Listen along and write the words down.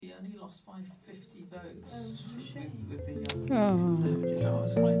He only lost by 50 votes with the Conservatives. I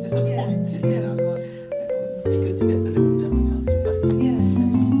was quite disappointed. You know, it would be good to get the Liberal Democrats back.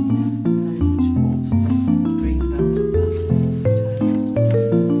 Very much fought for the Green Belt and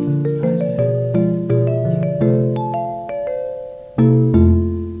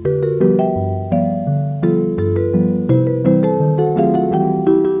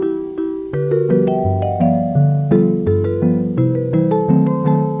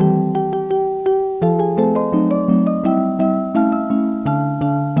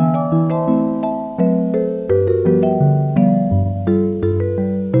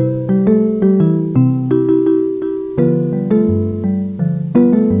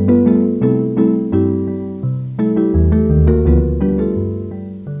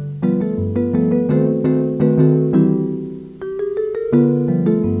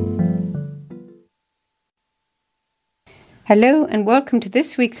Hello and welcome to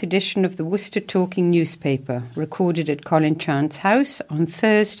this week's edition of the Worcester Talking newspaper, recorded at Colin Chant's house on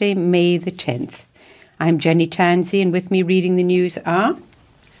Thursday, May the 10th. I'm Jenny Tansey, and with me reading the news are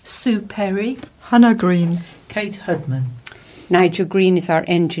Sue Perry, Hannah Green, Kate Hudman. Nigel Green is our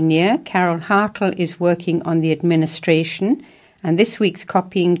engineer, Carol Hartle is working on the administration, and this week's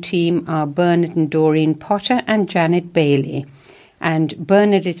copying team are Bernard and Doreen Potter and Janet Bailey. And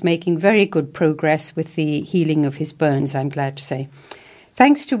Bernard is making very good progress with the healing of his burns, I'm glad to say.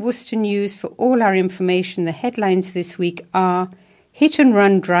 Thanks to Worcester News for all our information. The headlines this week are: hit and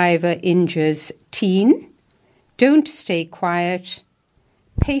run driver injures teen, don't stay quiet,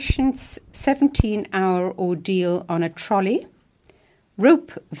 patient's 17-hour ordeal on a trolley,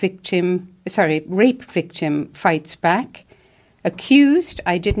 rape victim fights back, accused,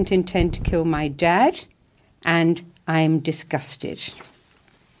 I didn't intend to kill my dad, and I'm disgusted.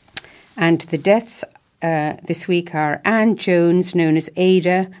 And the deaths this week are Anne Jones, known as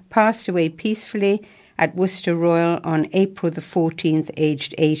Ada, passed away peacefully at Worcester Royal on April the 14th,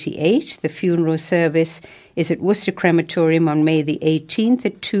 aged 88. The funeral service is at Worcester Crematorium on May the 18th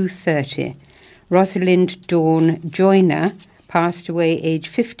at 2:30. Rosalind Dawn Joyner passed away aged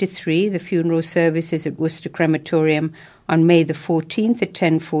 53. The funeral service is at Worcester Crematorium on May the 14th at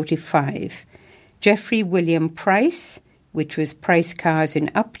 10:45. Jeffrey William Price, which was Price Cars in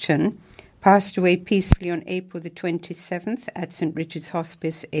Upton, passed away peacefully on April the 27th at St. Richard's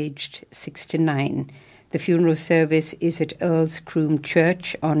Hospice, aged 69. The funeral service is at Earl's Croom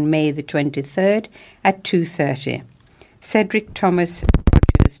Church on May the 23rd at 2:30. Cedric Thomas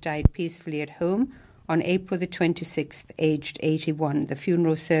Rogers died peacefully at home on April the 26th, aged 81. The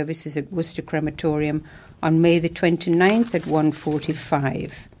funeral service is at Worcester Crematorium on May the 29th at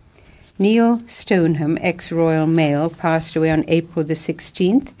 1:45. Neil Stoneham, ex-Royal Mail, passed away on April the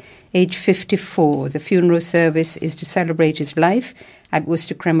 16th, aged 54. The funeral service is to celebrate his life at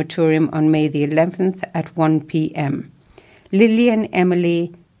Worcester Crematorium on May the 11th at 1 p.m. Lillian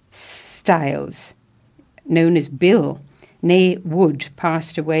Emily Stiles, known as Bill, née Wood,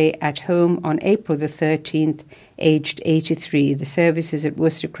 passed away at home on April the 13th, aged 83. The service is at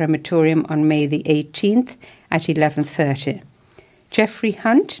Worcester Crematorium on May the 18th at 11:30. Geoffrey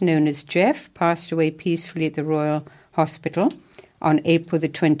Hunt, known as Jeff, passed away peacefully at the Royal Hospital on April the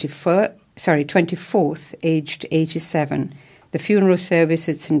 24th, aged 87. The funeral service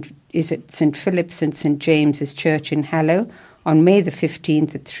is at St. Philip's and St. James's Church in Harlow on May the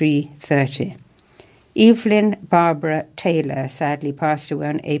 15th at 3:30. Evelyn Barbara Taylor sadly passed away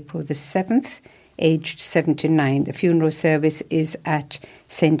on April the 7th, aged 79. The funeral service is at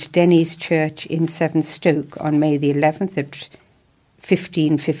St. Denny's Church in Sevenstoke on May the 11th at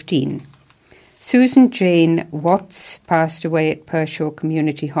 15:15. Susan Jane Watts passed away at Pershaw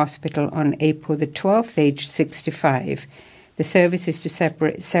Community Hospital on April the 12th, aged 65. The service is to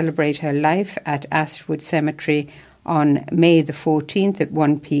celebrate her life at Astwood Cemetery on May the 14th at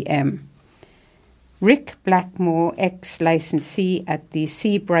 1 p.m. Rick Blackmore, ex-licensee at the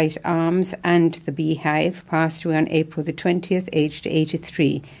Seabright Arms and the Beehive, passed away on April the 20th, aged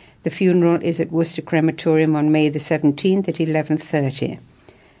 83. The funeral is at Worcester Crematorium on May the 17th at 11:30.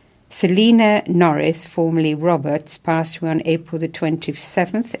 Selina Norris, formerly Roberts, passed away on April the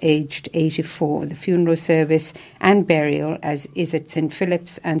 27th, aged 84. The funeral service and burial is at St.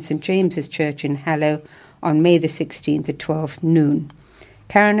 Philip's and St. James's Church in Harlow on May the 16th at 12 noon.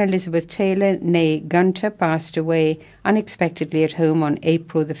 Karen Elizabeth Taylor, née Gunter, passed away unexpectedly at home on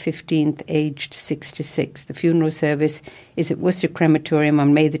April the 15th, aged 66. The funeral service is at Worcester Crematorium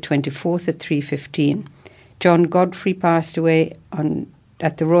on May the 24th at 3:15. John Godfrey passed away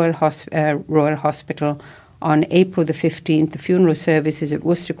at the Royal Hospital on April the 15th. The funeral service is at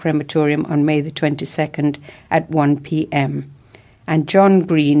Worcester Crematorium on May the 22nd at 1 p.m. and John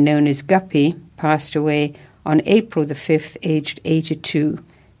Green, known as Guppy, passed away on April the 5th, aged 82.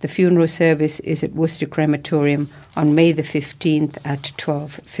 The funeral service is at Worcester Crematorium on May the 15th at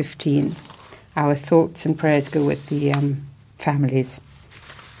 12:15. Our thoughts and prayers go with the families.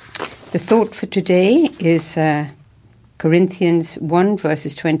 The thought for today is Corinthians 1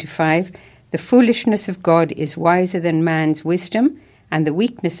 verses 25. The foolishness of God is wiser than man's wisdom, and the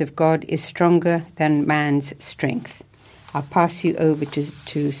weakness of God is stronger than man's strength. I'll pass you over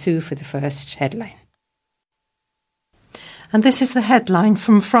to Sue for the first headline. And this is the headline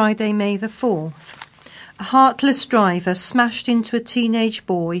from Friday, May the 4th. A heartless driver smashed into a teenage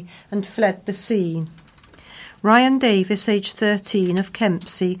boy and fled the scene. Ryan Davis, aged 13, of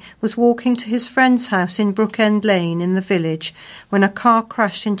Kempsey, was walking to his friend's house in Brookend Lane in the village when a car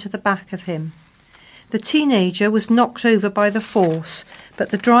crashed into the back of him. The teenager was knocked over by the force,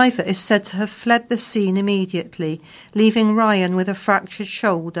 but the driver is said to have fled the scene immediately, leaving Ryan with a fractured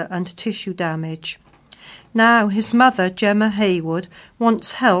shoulder and tissue damage. Now his mother, Gemma Haywood,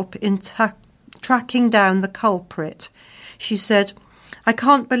 wants help in tracking down the culprit. She said, "I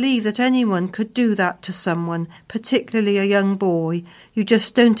can't believe that anyone could do that to someone, particularly a young boy. You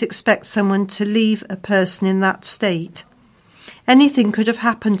just don't expect someone to leave a person in that state. Anything could have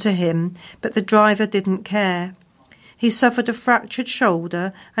happened to him, but the driver didn't care. He suffered a fractured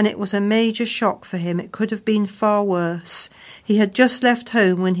shoulder, and it was a major shock for him. It could have been far worse. He had just left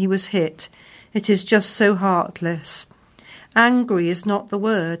home when he was hit. It is just so heartless." Angry is not the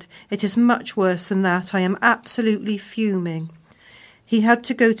word. It is much worse than that. I am absolutely fuming. He had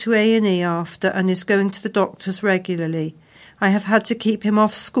to go to A&E after and is going to the doctors regularly. I have had to keep him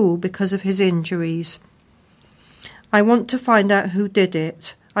off school because of his injuries. I want to find out who did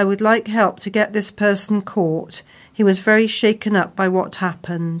it. I would like help to get this person caught. He was very shaken up by what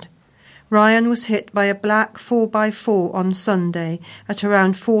happened. Ryan was hit by a black 4x4 on Sunday at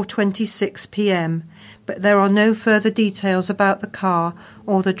around 4:26 p.m, but there are no further details about the car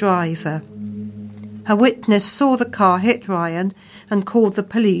or the driver. A witness saw the car hit Ryan and called the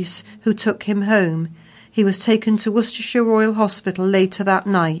police, who took him home. He was taken to Worcestershire Royal Hospital later that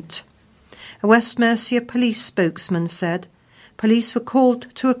night. A West Mercia police spokesman said, "Police were called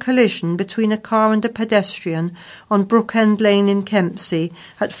to a collision between a car and a pedestrian on Brookend Lane in Kempsey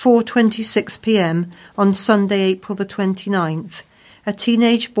at 4:26 p.m. on Sunday, April the 29th. A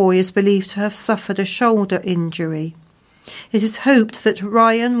teenage boy is believed to have suffered a shoulder injury. It is hoped that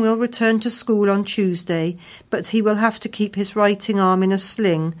Ryan will return to school on Tuesday, but he will have to keep his writing arm in a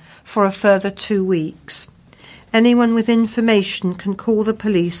sling for a further 2 weeks. Anyone with information can call the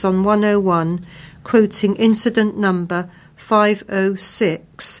police on 101, quoting incident number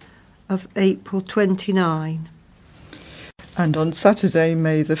 506 of April 29. And on Saturday,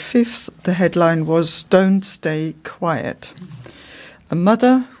 May the 5th, the headline was "Don't Stay Quiet." A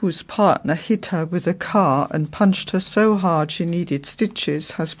mother whose partner hit her with a car and punched her so hard she needed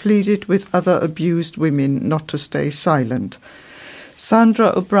stitches has pleaded with other abused women not to stay silent.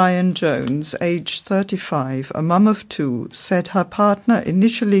 Sandra O'Brien-Jones, aged 35, a mum of 2, said her partner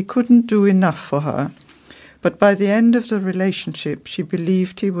initially couldn't do enough for her, but by the end of the relationship she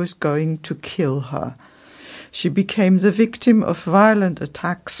believed he was going to kill her. She became the victim of violent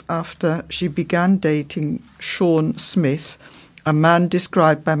attacks after she began dating Sean Smith, a man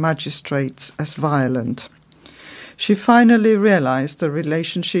described by magistrates as violent. She finally realized the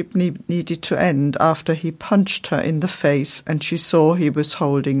relationship needed to end after he punched her in the face and she saw he was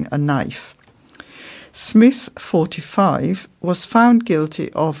holding a knife. Smith, 45, was found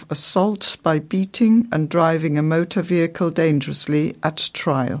guilty of assault by beating and driving a motor vehicle dangerously at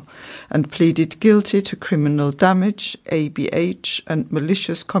trial and pleaded guilty to criminal damage, ABH, and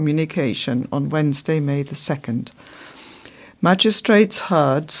malicious communication on Wednesday, May the 2nd. Magistrates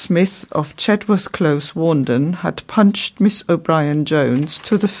heard Smith of Chedworth Close, Warndon, had punched Miss O'Brien-Jones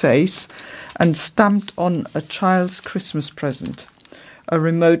to the face and stamped on a child's Christmas present, a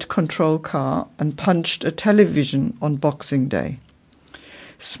remote control car, and punched a television on Boxing Day.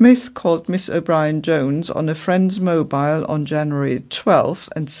 Smith called Miss O'Brien-Jones on a friend's mobile on January 12th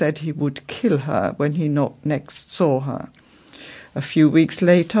and said he would kill her when he next saw her. A few weeks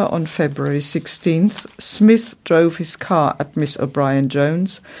later, on February 16th, Smith drove his car at Miss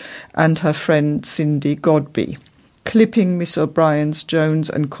O'Brien-Jones and her friend Cindy Godby, clipping Miss O'Brien-Jones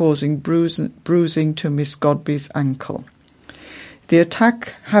and causing bruising to Miss Godby's ankle. The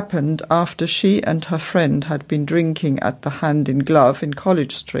attack happened after she and her friend had been drinking at the Hand in Glove in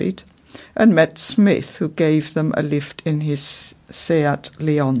College Street and met Smith, who gave them a lift in his Seat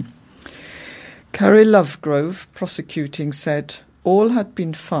Leon. Carrie Lovegrove, prosecuting, said, All had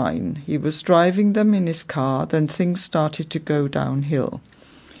been fine. He was driving them in his car, then things started to go downhill.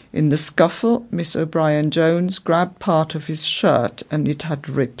 In the scuffle, Miss O'Brien-Jones grabbed part of his shirt and it had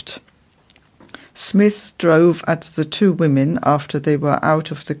ripped. Smith drove at the two women after they were out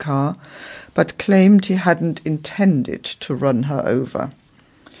of the car, but claimed he hadn't intended to run her over.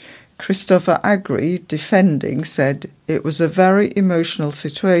 Christopher Agri, defending, said it was a very emotional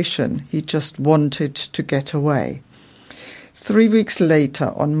situation. He just wanted to get away. 3 weeks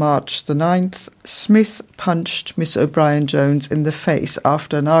later, on March the 9th, Smith punched Miss O'Brien-Jones in the face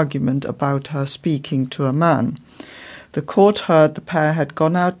after an argument about her speaking to a man. The court heard the pair had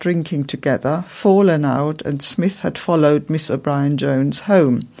gone out drinking together, fallen out, and Smith had followed Miss O'Brien-Jones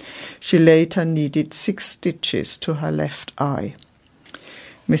home. She later needed 6 stitches to her left eye.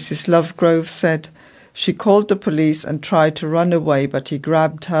 Mrs. Lovegrove said she called the police and tried to run away, but he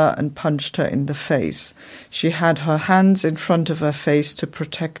grabbed her and punched her in the face. She had her hands in front of her face to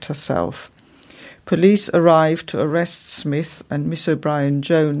protect herself. Police arrived to arrest Smith, and Miss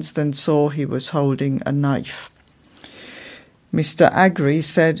O'Brien-Jones then saw he was holding a knife. Mr. Agri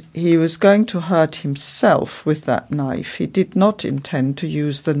said he was going to hurt himself with that knife. He did not intend to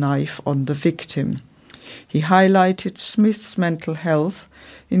use the knife on the victim. He highlighted Smith's mental health,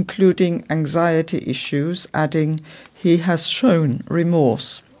 including anxiety issues, adding, "He has shown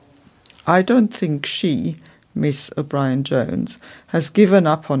remorse. I don't think she, Miss O'Brien-Jones, has given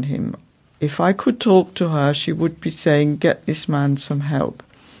up on him. If I could talk to her, she would be saying, 'Get this man some help.'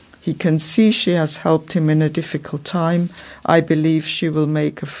 He can see she has helped him in a difficult time. I believe she will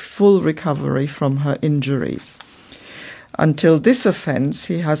make a full recovery from her injuries. Until this offence,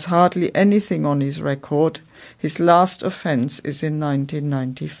 he has hardly anything on his record. His last offence is in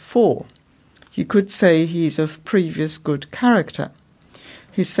 1994. You could say he is of previous good character."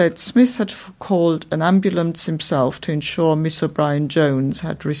 He said Smith had called an ambulance himself to ensure Miss O'Brien-Jones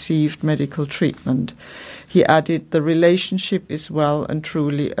had received medical treatment. He added, "The relationship is well and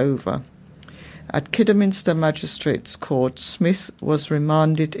truly over." At Kidderminster Magistrates Court, Smith was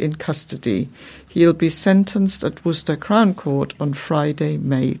remanded in custody. He'll be sentenced at Worcester Crown Court on Friday,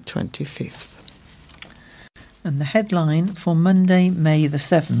 May 25th. And the headline for Monday, May the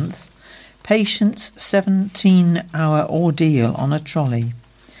 7th, Patient's 17-hour ordeal on a trolley.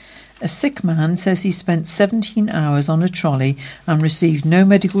 A sick man says he spent 17 hours on a trolley and received no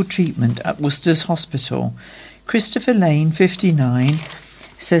medical treatment at Worcester's Hospital. Christopher Lane, 59,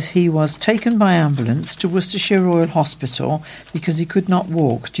 says he was taken by ambulance to Worcestershire Royal Hospital because he could not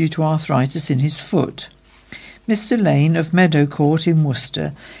walk due to arthritis in his foot. Mr. Lane of Meadow Court in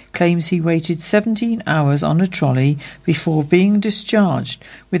Worcester claims he waited 17 hours on a trolley before being discharged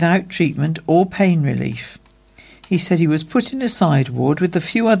without treatment or pain relief. He said he was put in a side ward with a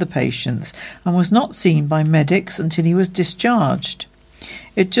few other patients and was not seen by medics until he was discharged.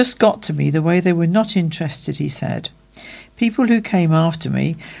 "It just got to me the way they were not interested," he said. "People who came after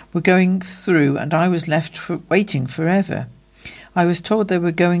me were going through and I was left waiting forever. I was told they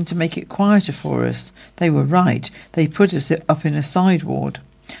were going to make it quieter for us. They were right. They put us up in a side ward.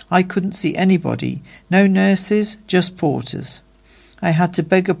 I couldn't see anybody. No nurses, just porters. I had to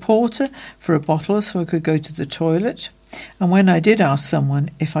beg a porter for a bottle so I could go to the toilet. And when I did ask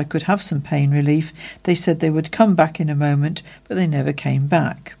someone if I could have some pain relief, they said they would come back in a moment, but they never came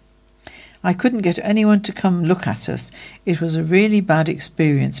back. I couldn't get anyone to come look at us. It was a really bad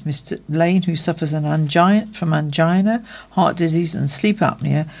experience." Mr. Lane, who suffers from angina, heart disease and sleep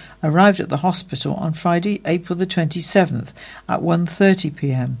apnea, arrived at the hospital on Friday, April the 27th at 1:30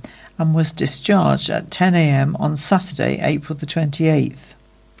 p.m. and was discharged at 10 a.m. on Saturday, April the 28th.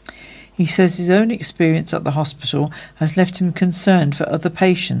 He says his own experience at the hospital has left him concerned for other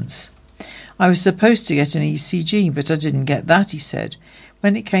patients. "I was supposed to get an ECG, but I didn't get that," he said.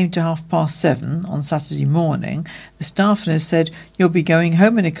 When it came to 7:30 on Saturday morning, the staff nurse said, "You'll be going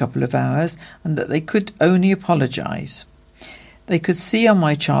home in a couple of hours," and that they could only apologise. "They could see on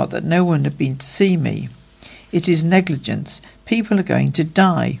my chart that no one had been to see me. It is negligence. People are going to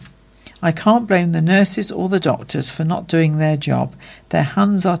die. I can't blame the nurses or the doctors for not doing their job. Their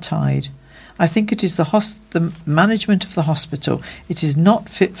hands are tied. I think it is the management of the hospital. It is not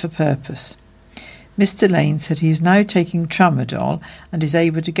fit for purpose." Mr. Lane said he is now taking tramadol and is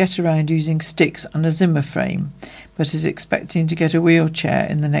able to get around using sticks and a Zimmer frame, but is expecting to get a wheelchair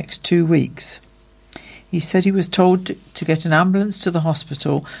in the next 2 weeks. He said he was told to get an ambulance to the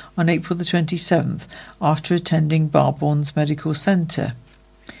hospital on April the 27th after attending Barbourne's Medical Centre.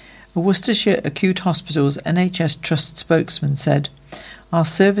 A Worcestershire Acute Hospital's NHS Trust spokesman said, "Our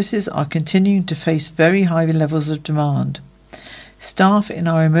services are continuing to face very high levels of demand. Staff in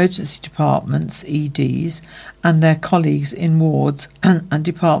our emergency departments, EDs, and their colleagues in wards and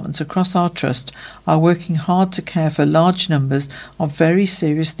departments across our trust are working hard to care for large numbers of very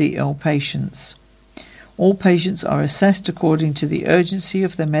seriously ill patients. All patients are assessed according to the urgency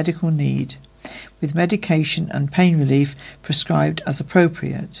of their medical need, with medication and pain relief prescribed as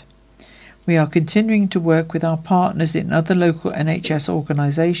appropriate. We are continuing to work with our partners in other local NHS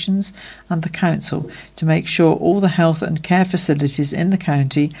organisations and the Council to make sure all the health and care facilities in the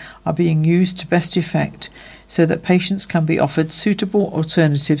county are being used to best effect so that patients can be offered suitable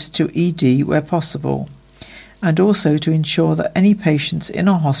alternatives to ED where possible, and also to ensure that any patients in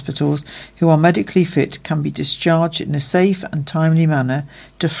our hospitals who are medically fit can be discharged in a safe and timely manner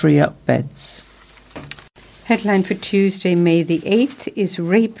to free up beds. Headline for Tuesday, May the 8th is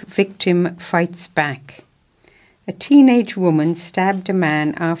Rape Victim Fights Back. A teenage woman stabbed a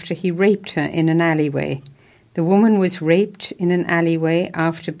man after he raped her in an alleyway. The woman was raped in an alleyway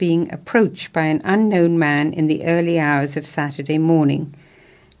after being approached by an unknown man in the early hours of Saturday morning.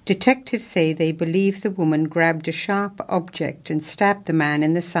 Detectives say they believe the woman grabbed a sharp object and stabbed the man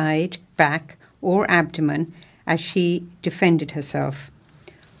in the side, back, or abdomen as she defended herself.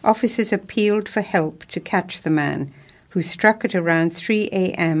 Officers appealed for help to catch the man, who struck at around 3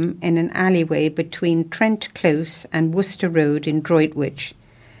 a.m. in an alleyway between Trent Close and Worcester Road in Droitwich.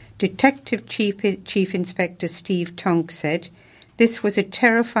 Detective Chief Inspector Steve Tonk said, "This was a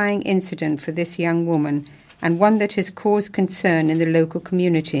terrifying incident for this young woman and one that has caused concern in the local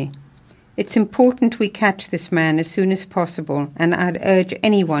community. It's important we catch this man as soon as possible, and I'd urge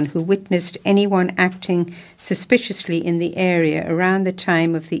anyone who witnessed anyone acting suspiciously in the area around the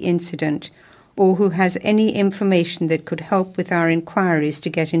time of the incident or who has any information that could help with our inquiries to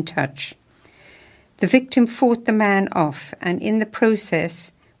get in touch." The victim fought the man off, and in the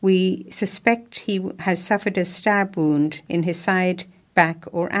process we suspect he has suffered a stab wound in his side, back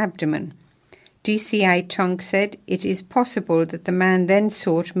or abdomen. DCI Tonk said it is possible that the man then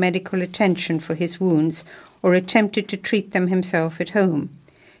sought medical attention for his wounds or attempted to treat them himself at home.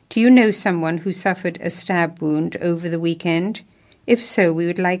 Do you know someone who suffered a stab wound over the weekend? If so, we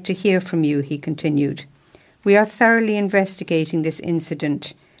would like to hear from you, he continued. We are thoroughly investigating this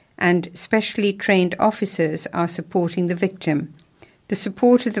incident, and specially trained officers are supporting the victim. The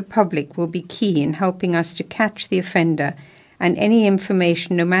support of the public will be key in helping us to catch the offender, and any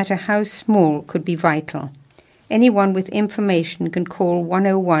information, no matter how small, could be vital. Anyone with information can call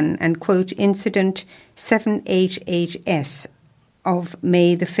 101 and quote incident 788S of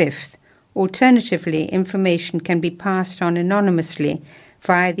May the 5th. Alternatively, information can be passed on anonymously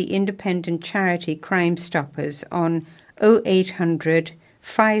via the independent charity Crime Stoppers on 0800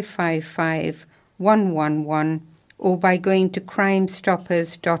 555 111 or by going to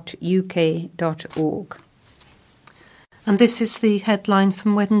crimestoppers.uk.org. And this is the headline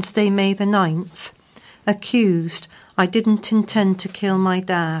from Wednesday, May the 9th. Accused, I didn't intend to kill my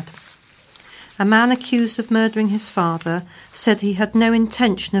dad. A man accused of murdering his father said he had no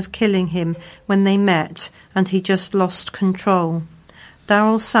intention of killing him when they met and he just lost control.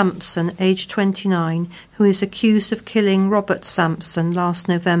 Daryl Sampson, aged 29, who is accused of killing Robert Sampson last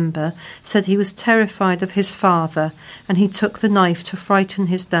November, said he was terrified of his father and he took the knife to frighten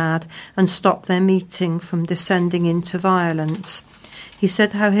his dad and stop their meeting from descending into violence. He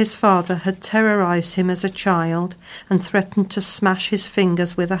said how his father had terrorised him as a child and threatened to smash his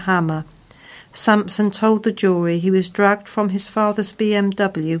fingers with a hammer. Sampson told the jury he was dragged from his father's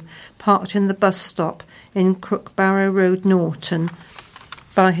BMW parked in the bus stop in Crookbarrow Road, Norton,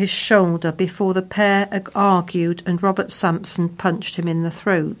 by his shoulder before the pair argued and Robert Sampson punched him in the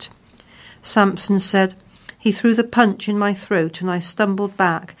throat. Sampson said, "He threw the punch in my throat and I stumbled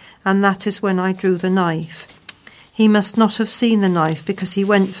back, and that is when I drew the knife. He must not have seen the knife because he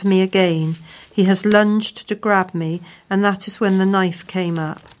went for me again. He has lunged to grab me, and that is when the knife came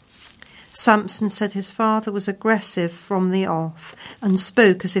up." Sampson said his father was aggressive from the off and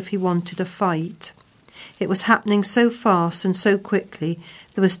spoke as if he wanted a fight. It was happening so fast and so quickly,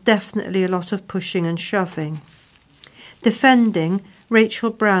 there was definitely a lot of pushing and shoving. Defending, Rachel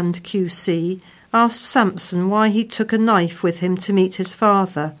Brand QC asked Sampson why he took a knife with him to meet his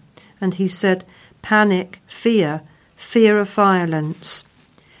father, and he said, "Panic, fear of violence."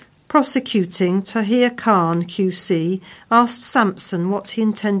 Prosecuting, Tahir Khan QC asked Sampson what he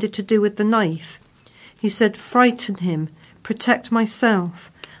intended to do with the knife. He said, "Frighten him, protect myself.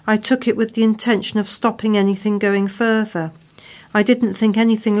 I took it with the intention of stopping anything going further. I didn't think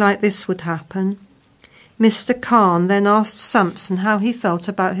anything like this would happen." Mr. Khan then asked Sampson how he felt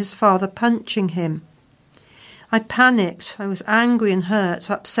about his father punching him. "I panicked. I was angry and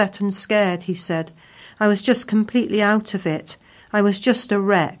hurt, upset and scared," he said. "I was just completely out of it. I was just a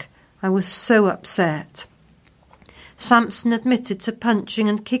wreck. I was so upset. Samson admitted to punching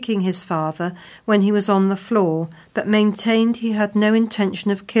and kicking his father when he was on the floor, but maintained he had no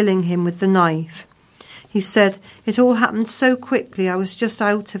intention of killing him with the knife. He said, "It all happened so quickly, I was just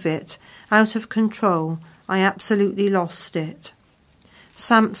out of it, out of control. I absolutely lost it."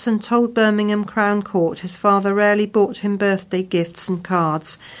 Samson told Birmingham Crown Court his father rarely bought him birthday gifts and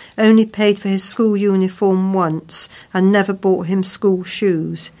cards, only paid for his school uniform once, and never bought him school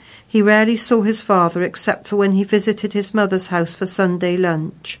shoes. He rarely saw his father except for when he visited his mother's house for Sunday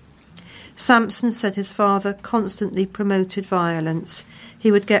lunch. Samson said his father constantly promoted violence.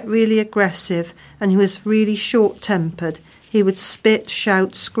 He would get really aggressive, and he was really short-tempered. He would spit,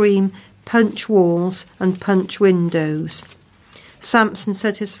 shout, scream, punch walls and punch windows. Samson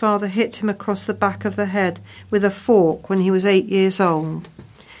said his father hit him across the back of the head with a fork when he was 8 years old.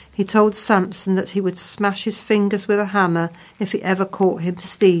 He told Samson that he would smash his fingers with a hammer if he ever caught him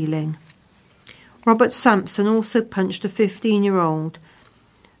stealing. Robert Sampson also punched a 15-year-old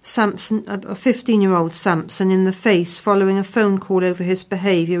Samson in the face following a phone call over his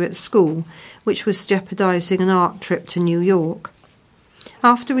behaviour at school, which was jeopardising an art trip to New York.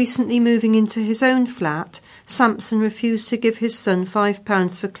 After recently moving into his own flat, Samson refused to give his son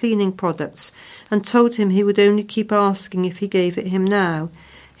 £5 for cleaning products and told him he would only keep asking if he gave it him now.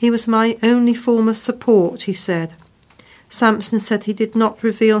 "He was my only form of support," he said. Samson said he did not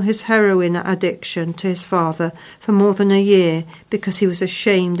reveal his heroin addiction to his father for more than a year because he was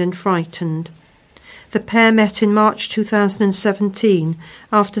ashamed and frightened. The pair met in March 2017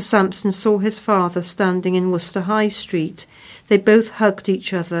 after Samson saw his father standing in Worcester High Street. They both hugged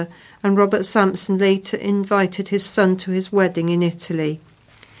each other, and Robert Sampson later invited his son to his wedding in Italy.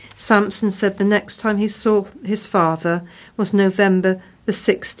 Sampson said the next time he saw his father was November the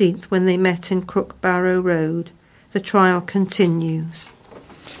 16th when they met in Crookbarrow Road. The trial continues.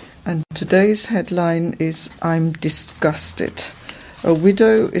 And today's headline is "I'm disgusted." A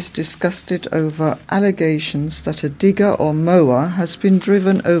widow is disgusted over allegations that a digger or mower has been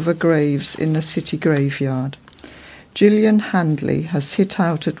driven over graves in a city graveyard. Gillian Handley has hit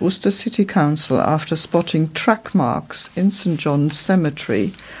out at Worcester City Council after spotting track marks in St John's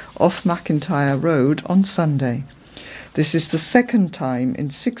Cemetery off McIntyre Road on Sunday. This is the second time in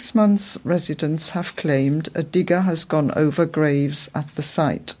 6 months residents have claimed a digger has gone over graves at the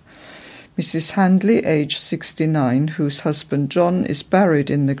site. Mrs. Handley, aged 69, whose husband John is buried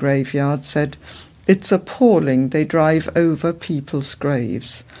in the graveyard, said, "It's appalling they drive over people's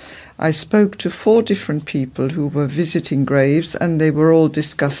graves. I spoke to 4 different people who were visiting graves and they were all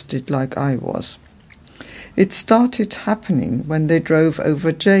disgusted like I was. It started happening when they drove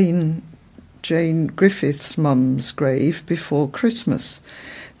over Jane Griffith's mum's grave before Christmas.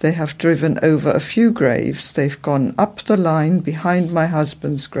 They have driven over a few graves. They've gone up the line behind my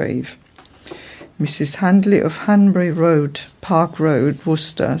husband's grave." Mrs. Handley of Hanbury Road, Park Road,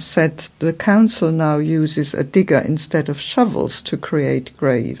 Worcester, said the council now uses a digger instead of shovels to create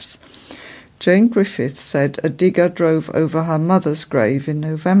graves. Jane Griffith said a digger drove over her mother's grave in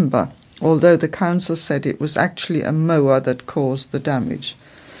November, although the council said it was actually a mower that caused the damage.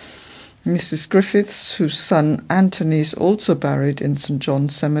 Mrs. Griffiths, whose son Anthony is also buried in St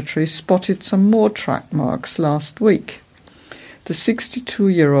John's Cemetery, spotted some more track marks last week. The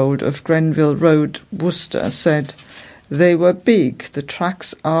 62-year-old of Grenville Road, Worcester, said, "They were big. The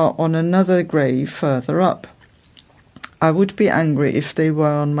tracks are on another grave further up. I would be angry if they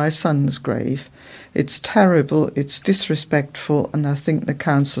were on my son's grave. It's terrible, it's disrespectful, and I think the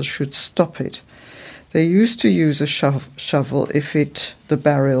council should stop it. They used to use a shovel if the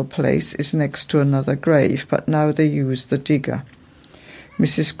burial place is next to another grave, but now they use the digger."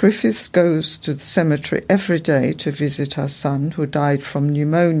 Mrs. Griffiths goes to the cemetery every day to visit her son, who died from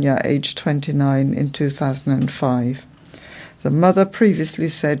pneumonia aged 29 in 2005. The mother previously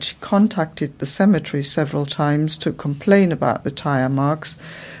said she contacted the cemetery several times to complain about the tyre marks,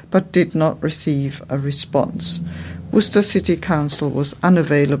 but did not receive a response. Worcester City Council was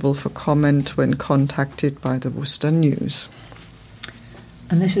unavailable for comment when contacted by the Worcester News.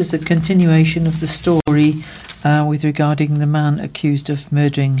 And this is a continuation of the story with regarding the man accused of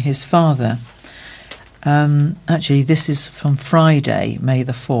murdering his father. Actually, this is from Friday, May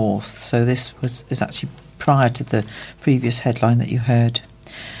the 4th, so this is actually prior to the previous headline that you heard.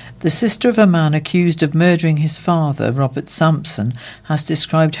 The sister of a man accused of murdering his father, Robert Sampson, has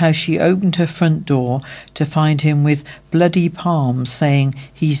described how she opened her front door to find him with bloody palms saying,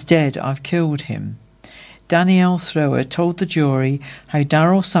 "He's dead, I've killed him." Danielle Thrower told the jury how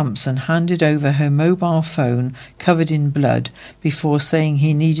Daryl Sampson handed over her mobile phone covered in blood before saying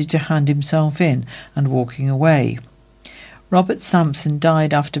he needed to hand himself in and walking away. Robert Sampson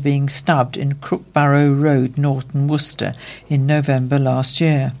died after being stabbed in Crookbarrow Road, Norton, Worcester, in November last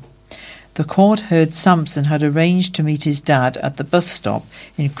year. The court heard Sampson had arranged to meet his dad at the bus stop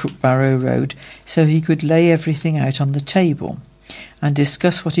in Crookbarrow Road so he could lay everything out on the table and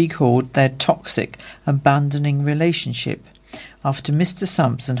discuss what he called their toxic, abandoning relationship after Mr.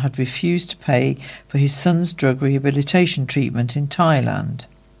 Sampson had refused to pay for his son's drug rehabilitation treatment in Thailand.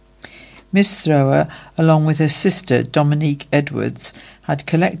 Miss Thrower, along with her sister Dominique Edwards, had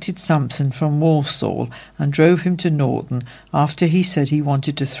collected Sampson from Walsall and drove him to Norton after he said he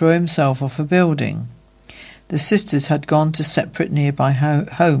wanted to throw himself off a building. The sisters had gone to separate nearby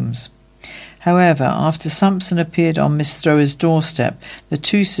homes. However, after Sampson appeared on Miss Thrower's doorstep, the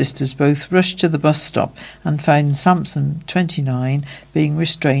two sisters both rushed to the bus stop and found Sampson, 29, being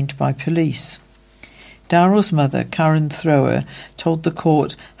restrained by police. Daryl's mother, Karen Thrower, told the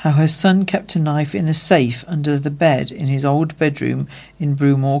court how her son kept a knife in a safe under the bed in his old bedroom in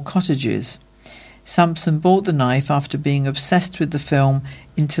Broomore Cottages. Sampson bought the knife after being obsessed with the film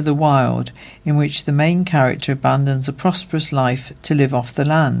Into the Wild, in which the main character abandons a prosperous life to live off the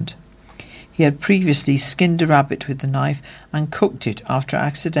land. He had previously skinned a rabbit with the knife and cooked it after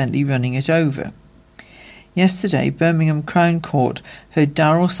accidentally running it over. Yesterday, Birmingham Crown Court heard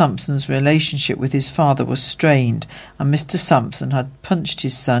Daryl Sampson's relationship with his father was strained, and Mr. Sampson had punched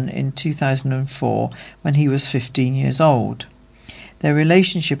his son in 2004 when he was 15 years old. Their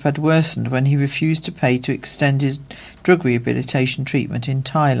relationship had worsened when he refused to pay to extend his drug rehabilitation treatment in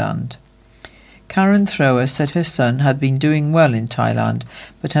Thailand. Karen Thrower said her son had been doing well in Thailand,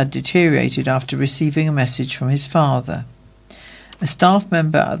 but had deteriorated after receiving a message from his father. A staff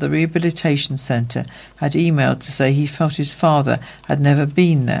member at the rehabilitation centre had emailed to say he felt his father had never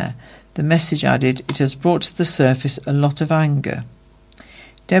been there. The message added, "It has brought to the surface a lot of anger."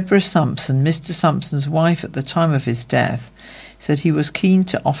 Deborah Sampson, Mr. Sampson's wife at the time of his death, said he was keen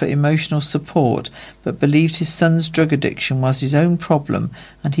to offer emotional support but believed his son's drug addiction was his own problem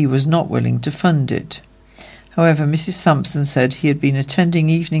and he was not willing to fund it. However, Mrs. Sampson said he had been attending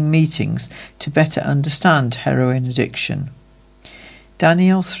evening meetings to better understand heroin addiction.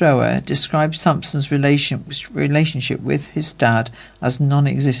 Danielle Thrower described Sampson's relationship with his dad as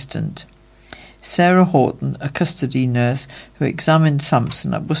non-existent. Sarah Horton, a custody nurse who examined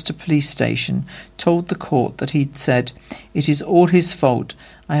Sampson at Worcester Police Station, told the court that he'd said, "It is all his fault.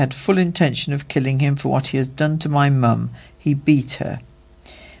 I had full intention of killing him for what he has done to my mum. He beat her."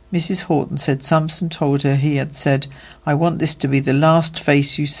 Mrs. Horton said Sampson told her he had said, "I want this to be the last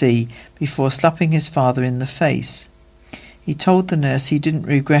face you see," before slapping his father in the face. He told the nurse he didn't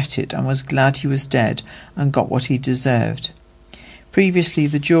regret it and was glad he was dead and got what he deserved. Previously,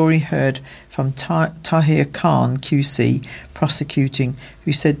 the jury heard from Tahir Khan, QC, prosecuting,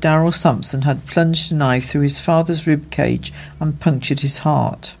 who said Daryl Sampson had plunged a knife through his father's rib cage and punctured his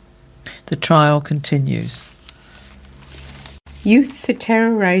heart. The trial continues. Youths are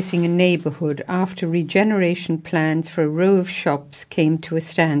terrorising a neighbourhood after regeneration plans for a row of shops came to a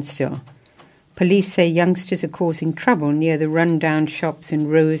standstill. Police say youngsters are causing trouble near the run-down shops in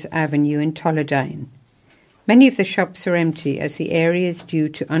Rose Avenue in Tolladine. Many of the shops are empty as the area is due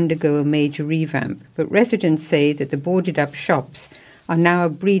to undergo a major revamp, but residents say that the boarded-up shops are now a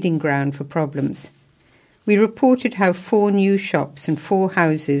breeding ground for problems. We reported how 4 new shops and 4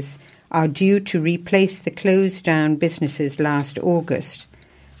 houses are due to replace the closed-down businesses last August.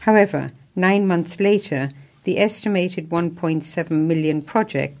 However, 9 months later, the estimated £1.7 million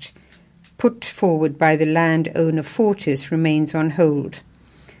project put forward by the landowner Fortis remains on hold.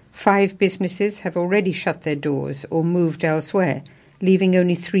 5 businesses have already shut their doors or moved elsewhere, leaving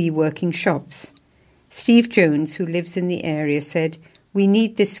only 3 working shops. Steve Jones, who lives in the area, said, "We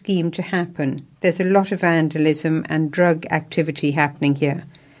need this scheme to happen. There's a lot of vandalism and drug activity happening here.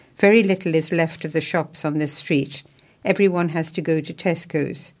 Very little is left of the shops on this street. Everyone has to go to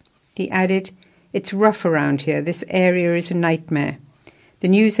Tesco's." He added, "It's rough around here. This area is a nightmare. The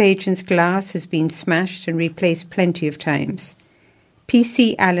newsagent's glass has been smashed and replaced plenty of times."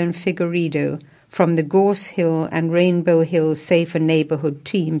 PC Alan Figueredo from the Gorse Hill and Rainbow Hill Safer Neighbourhood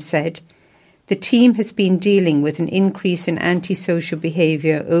team said, "The team has been dealing with an increase in antisocial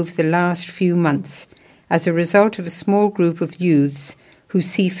behaviour over the last few months as a result of a small group of youths who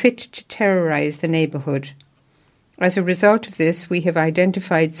see fit to terrorise the neighbourhood. As a result of this, we have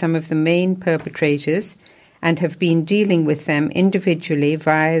identified some of the main perpetrators and have been dealing with them individually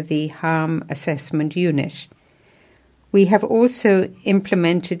via the Harm Assessment Unit. We have also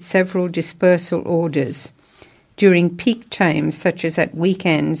implemented several dispersal orders during peak times, such as at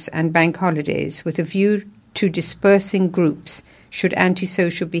weekends and bank holidays, with a view to dispersing groups should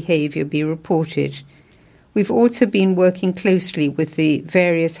antisocial behaviour be reported. We've also been working closely with the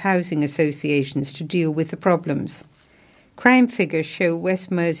various housing associations to deal with the problems. Crime figures show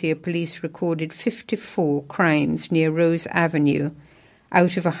West Mercia Police recorded 54 crimes near Rose Avenue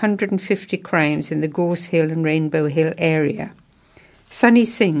out of 150 crimes in the Gorse Hill and Rainbow Hill area. Sunny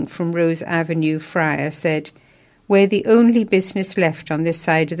Singh from Rose Avenue, Friar, said, "We're the only business left on this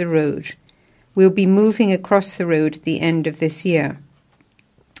side of the road. We'll be moving across the road at the end of this year."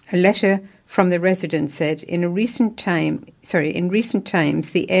 A letter from the resident said, in recent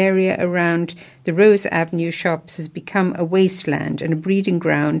times, the area around the Rose Avenue shops has become a wasteland and a breeding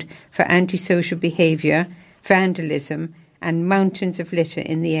ground for antisocial behaviour, vandalism, and mountains of litter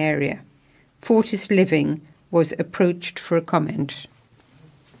in the area. Fortis Living was approached for a comment.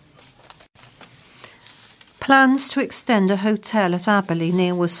 Plans to extend a hotel at Aberley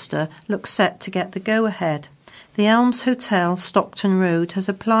near Worcester look set to get the go-ahead. The Elms Hotel, Stockton Road, has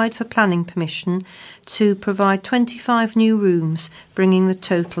applied for planning permission to provide 25 new rooms, bringing the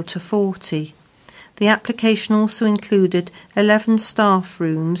total to 40. The application also included 11 staff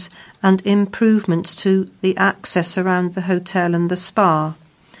rooms and improvements to the access around the hotel and the spa.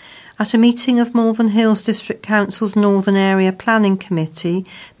 At a meeting of Malvern Hills District Council's Northern Area Planning Committee,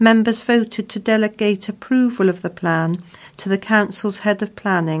 members voted to delegate approval of the plan to the Council's Head of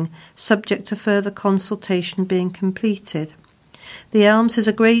Planning, subject to further consultation being completed. The Elms is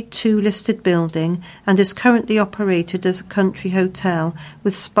a Grade 2 listed building and is currently operated as a country hotel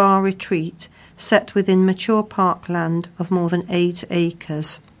with spa retreat, set within mature parkland of more than 8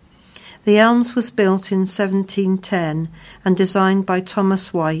 acres. The Elms was built in 1710 and designed by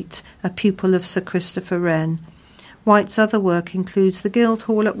Thomas White, a pupil of Sir Christopher Wren. White's other work includes the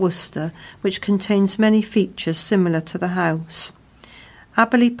Guildhall at Worcester, which contains many features similar to the house.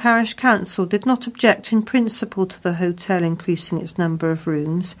 Aberley Parish Council did not object in principle to the hotel increasing its number of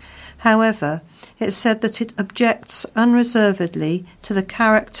rooms. However, it said that it objects unreservedly to the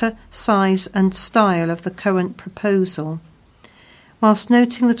character, size and style of the current proposal. Whilst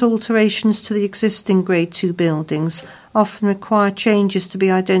noting that alterations to the existing Grade 2 buildings often require changes to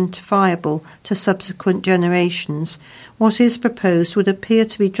be identifiable to subsequent generations, what is proposed would appear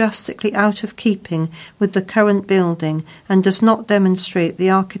to be drastically out of keeping with the current building and does not demonstrate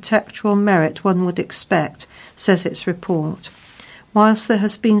the architectural merit one would expect, says its report. Whilst there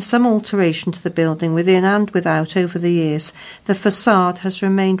has been some alteration to the building within and without over the years, the facade has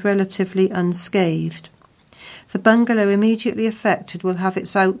remained relatively unscathed. The bungalow immediately affected will have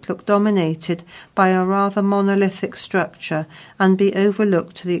its outlook dominated by a rather monolithic structure and be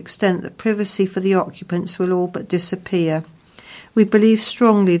overlooked to the extent that privacy for the occupants will all but disappear. We believe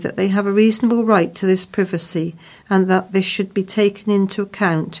strongly that they have a reasonable right to this privacy and that this should be taken into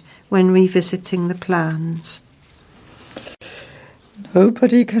account when revisiting the plans.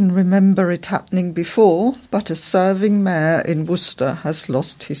 Nobody can remember it happening before, but a serving mayor in Worcester has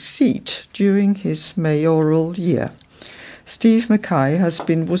lost his seat during his mayoral year. Steve Mackay has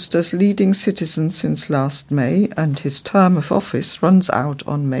been Worcester's leading citizen since last May, and his term of office runs out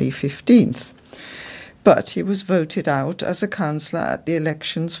on May 15th. But he was voted out as a councillor at the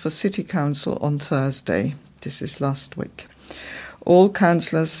elections for City Council on Thursday. This is last week. All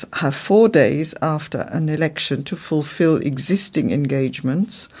councillors have 4 days after an election to fulfil existing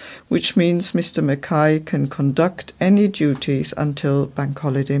engagements, which means Mr Mackay can conduct any duties until Bank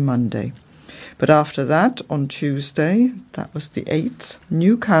Holiday Monday. But after that, on Tuesday, that was the 8th,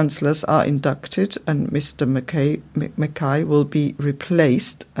 new councillors are inducted and Mr Mackay will be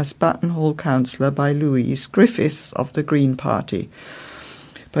replaced as Batten Hall councillor by Louise Griffiths of the Green Party.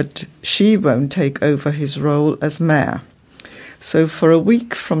 But she won't take over his role as mayor. So for a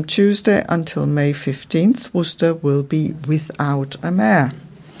week from Tuesday until May 15th, Worcester will be without a mayor.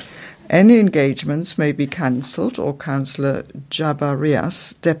 Any engagements may be cancelled or Councillor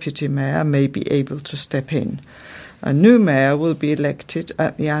Jabarias, Deputy Mayor, may be able to step in. A new mayor will be elected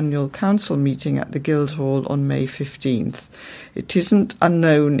at the annual council meeting at the Guildhall on May 15th. It isn't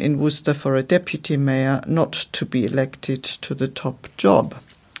unknown in Worcester for a deputy mayor not to be elected to the top job.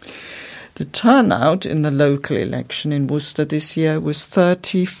 The turnout in the local election in Worcester this year was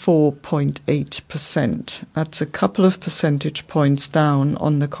 34.8%. That's a couple of percentage points down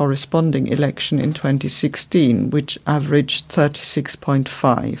on the corresponding election in 2016, which averaged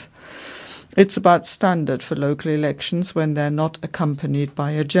 36.5%. It's about standard for local elections when they're not accompanied by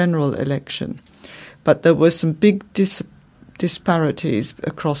a general election. But there were some big disparities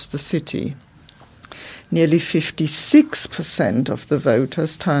across the city. Nearly 56% of the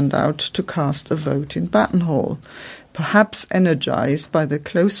voters turned out to cast a vote in Batten Hall, perhaps energised by the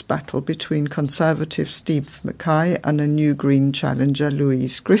close battle between Conservative Steve Mackay and a new Green challenger,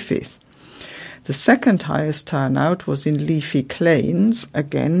 Louise Griffith. The second highest turnout was in Leafy Clanes,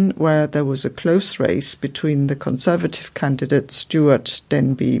 again where there was a close race between the Conservative candidate Stuart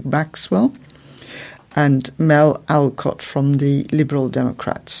Denby Maxwell and Mel Alcott from the Liberal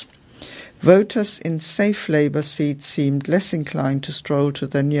Democrats. Voters in safe Labour seats seemed less inclined to stroll to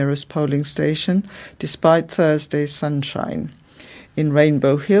their nearest polling station, despite Thursday's sunshine. In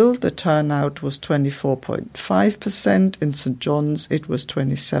Rainbow Hill, the turnout was 24.5%. In St John's, it was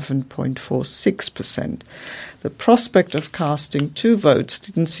 27.46%. The prospect of casting 2 votes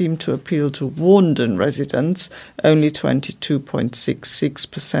didn't seem to appeal to Warndon residents. Only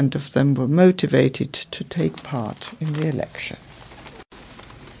 22.66% of them were motivated to take part in the election.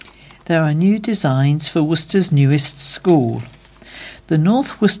 There are new designs for Worcester's newest school. The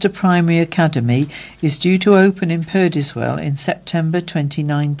North Worcester Primary Academy is due to open in Purdiswell in September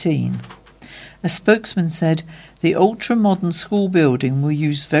 2019. A spokesman said the ultra-modern school building will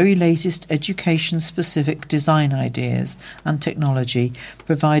use very latest education-specific design ideas and technology,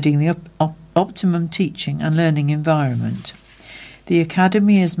 providing the optimum teaching and learning environment. The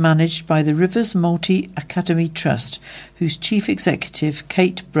Academy is managed by the Rivers Multi-Academy Trust, whose Chief Executive,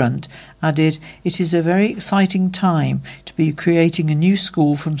 Kate Brunt, added, "It is a very exciting time to be creating a new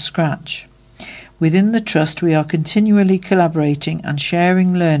school from scratch. Within the Trust we are continually collaborating and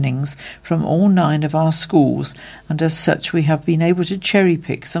sharing learnings from all 9 of our schools, and as such we have been able to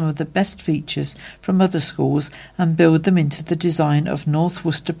cherry-pick some of the best features from other schools and build them into the design of North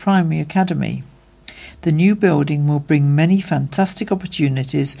Worcester Primary Academy. The new building will bring many fantastic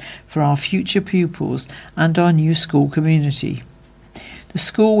opportunities for our future pupils and our new school community." The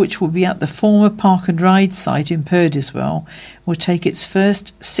school, which will be at the former Park and Ride site in Purdiswell, will take its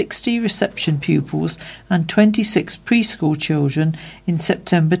first 60 reception pupils and 26 preschool children in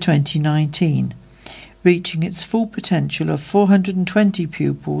September 2019, reaching its full potential of 420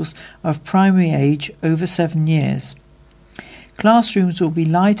 pupils of primary age over 7 years. Classrooms will be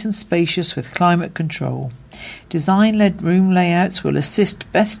light and spacious with climate control. Design-led room layouts will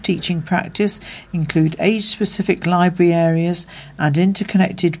assist best teaching practice, include age-specific library areas and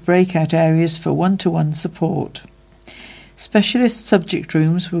interconnected breakout areas for one-to-one support. Specialist subject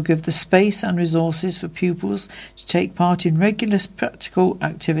rooms will give the space and resources for pupils to take part in regular practical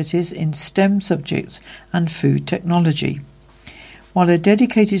activities in STEM subjects and food technology. While a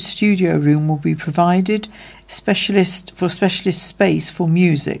dedicated studio room will be provided specialist space for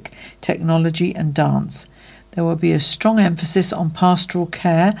music, technology and dance. There will be a strong emphasis on pastoral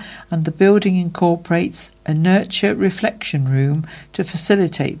care, and the building incorporates a nurture reflection room to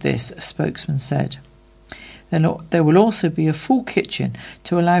facilitate this, a spokesman said. There will also be a full kitchen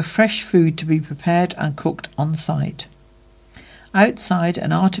to allow fresh food to be prepared and cooked on site. Outside,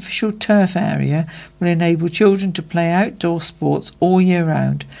 an artificial turf area will enable children to play outdoor sports all year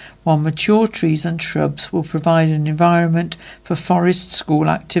round, while mature trees and shrubs will provide an environment for forest school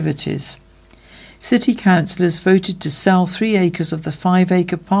activities. City councillors voted to sell 3 acres of the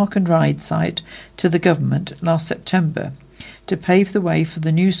 5-acre Park and Ride site to the government last September to pave the way for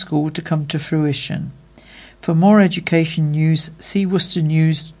the new school to come to fruition. For more education news, see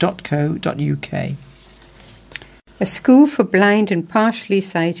worcesternews.co.uk. A school for blind and partially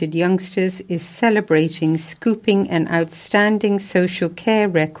sighted youngsters is celebrating scooping an outstanding social care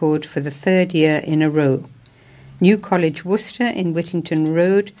record for the 3rd year in a row. New College Worcester in Whittington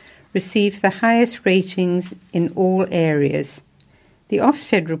Road received the highest ratings in all areas. The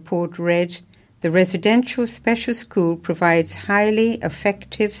Ofsted report read, "The residential special school provides highly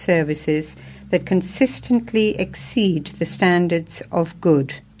effective services that consistently exceed the standards of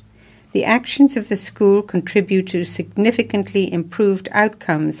good. The actions of the school contribute to significantly improved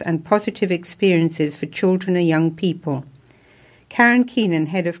outcomes and positive experiences for children and young people." Karen Keenan,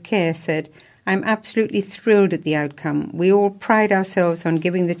 Head of Care, said, "I'm absolutely thrilled at the outcome. We all pride ourselves on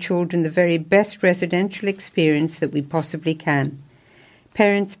giving the children the very best residential experience that we possibly can.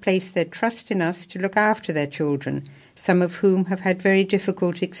 Parents place their trust in us to look after their children, some of whom have had very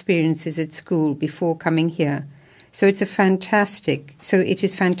difficult experiences at school before coming here. So it is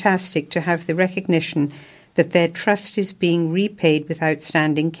fantastic to have the recognition that their trust is being repaid with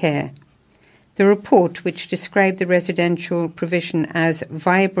outstanding care." The report, which described the residential provision as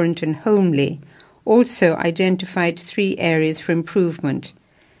vibrant and homely, also identified 3 areas for improvement.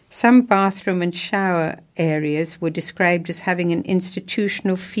 Some bathroom and shower areas were described as having an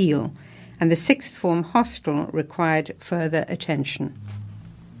institutional feel, and the 6th form hostel required further attention.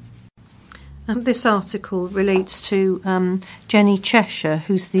 This article relates to Jenny Cheshire,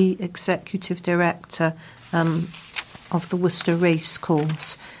 who's the Executive Director of the Worcester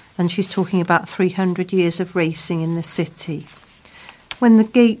Racecourse, and she's talking about 300 years of racing in the city. When the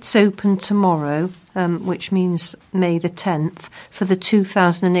gates open tomorrow, which means May the 10th, for the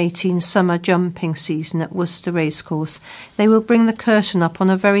 2018 summer jumping season at Worcester Racecourse, they will bring the curtain up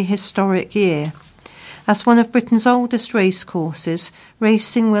on a very historic year. As one of Britain's oldest racecourses,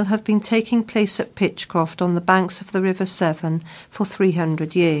 racing will have been taking place at Pitchcroft on the banks of the River Severn for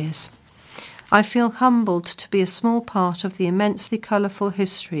 300 years. I feel humbled to be a small part of the immensely colourful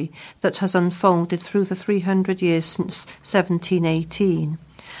history that has unfolded through the 300 years since 1718.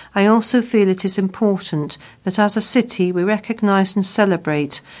 I also feel it is important that as a city we recognise and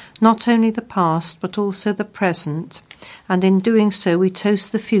celebrate not only the past but also the present, and in doing so we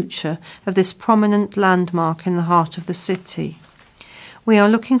toast the future of this prominent landmark in the heart of the city. We are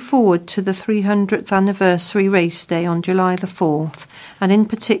looking forward to the 300th anniversary race day on July the 4th, and in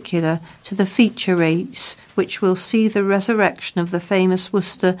particular to the feature race, which will see the resurrection of the famous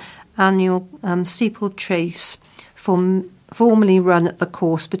Worcester annual steeplechase formerly run at the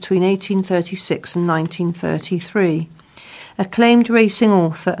course between 1836 and 1933. Acclaimed racing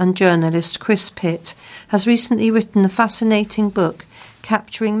author and journalist Chris Pitt has recently written a fascinating book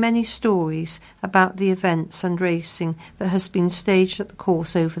capturing many stories about the events and racing that has been staged at the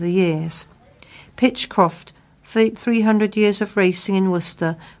course over the years. Pitchcroft, 300 Years of Racing in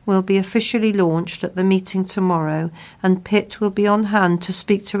Worcester, will be officially launched at the meeting tomorrow, and Pitt will be on hand to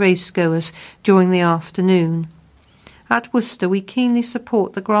speak to racegoers during the afternoon. At Worcester, we keenly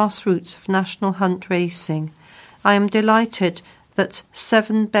support the grassroots of national hunt racing. I am delighted that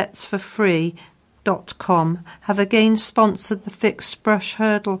 7betsforfree.com have again sponsored the Fixed Brush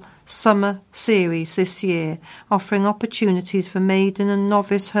Hurdle Summer Series this year, offering opportunities for maiden and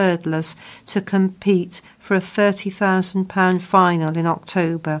novice hurdlers to compete for a £30,000 final in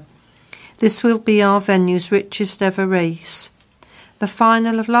October. This will be our venue's richest ever race. The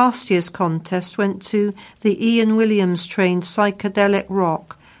final of last year's contest went to the Ian Williams-trained Psychedelic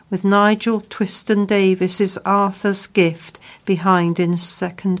Rock, with Nigel Twiston-Davis's Arthur's Gift behind in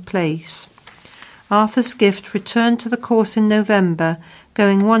second place. Arthur's Gift returned to the course in November,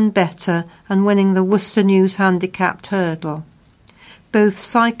 going one better and winning the Worcester News Handicapped Hurdle. Both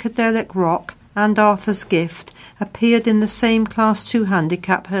Psychedelic Rock and Arthur's Gift appeared in the same Class 2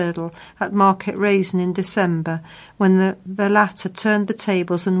 handicap hurdle at Market Raisin in December, when the latter turned the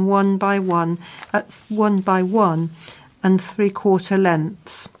tables and won by 1 3/4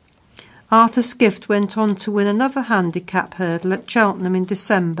 lengths. Arthur's Gift went on to win another handicap hurdle at Cheltenham in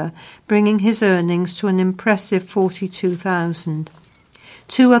December, bringing his earnings to an impressive 42,000.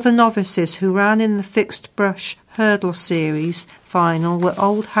 Two other novices who ran in the Fixed Brush Hurdle Series final were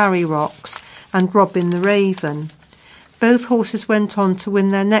Old Harry Rocks and Robin the Raven. Both horses went on to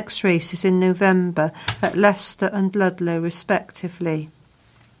win their next races in November at Leicester and Ludlow respectively.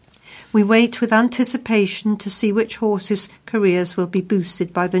 We wait with anticipation to see which horses' careers will be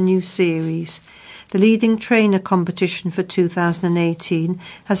boosted by the new series. The leading trainer competition for 2018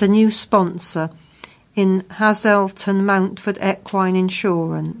 has a new sponsor in Hazelton Mountford Equine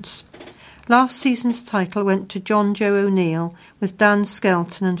Insurance. Last season's title went to John Joe O'Neill, with Dan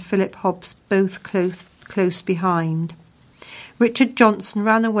Skelton and Philip Hobbs both close behind. Richard Johnson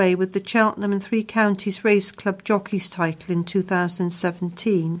ran away with the Cheltenham and Three Counties Race Club Jockey's title in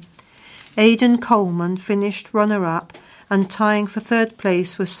 2017. Aidan Coleman finished runner-up, and tying for third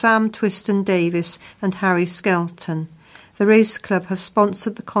place was Sam Twiston-Davis and Harry Skelton. The race club have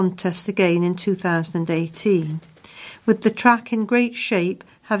sponsored the contest again in 2018. With the track in great shape,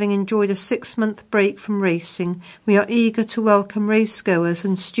 having enjoyed a 6-month break from racing, we are eager to welcome racegoers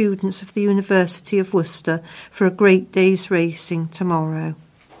and students of the University of Worcester for a great day's racing tomorrow.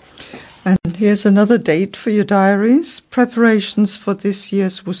 And here's another date for your diaries. Preparations for this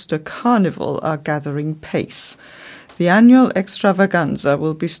year's Worcester Carnival are gathering pace. The annual extravaganza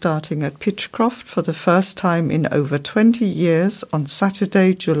will be starting at Pitchcroft for the first time in over 20 years on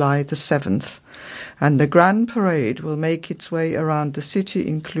Saturday, July the 7th. And the Grand Parade will make its way around the city,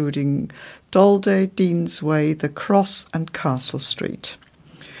 including Dalday, Dean's Way, the Cross and Castle Street.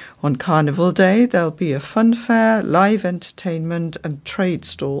 On Carnival Day, there'll be a fun fair, live entertainment and trade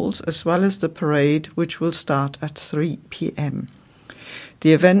stalls, as well as the parade, which will start at 3 p.m.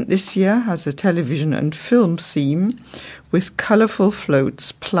 The event this year has a television and film theme with colourful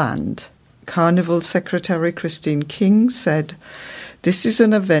floats planned. Carnival Secretary Christine King said, "This is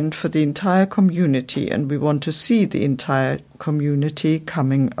an event for the entire community, and we want to see the entire community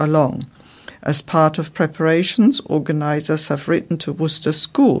coming along. As part of preparations, organisers have written to Worcester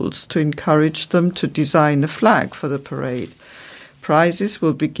schools to encourage them to design a flag for the parade. Prizes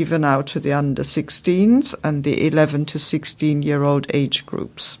will be given out to the under-16s and the 11 to 16-year-old age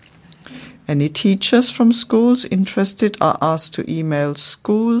groups. Any teachers from schools interested are asked to email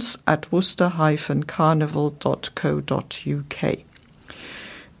schools@worcester-carnival.co.uk.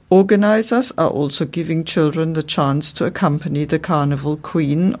 Organisers are also giving children the chance to accompany the Carnival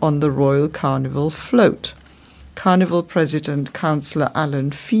Queen on the Royal Carnival float. Carnival President Councillor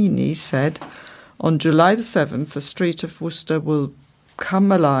Alan Feeney said, "On July the 7th, the street of Worcester will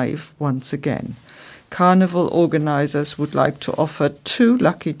come alive once again. Carnival organisers would like to offer 2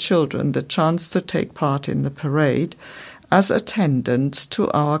 lucky children the chance to take part in the parade as attendants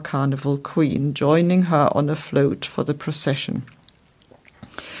to our Carnival Queen, joining her on a float for the procession.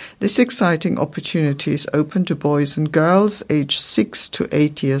 This exciting opportunity is open to boys and girls aged 6 to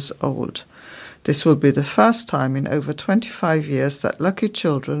 8 years old. This will be the first time in over 25 years that lucky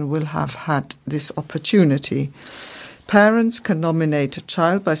children will have had this opportunity. Parents can nominate a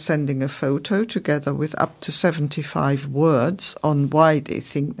child by sending a photo together with up to 75 words on why they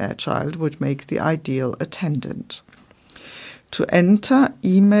think their child would make the ideal attendant. To enter,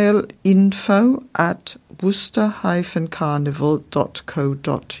 email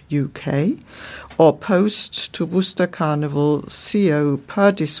info@worcester-carnival.co.uk or post to Worcester Carnival CO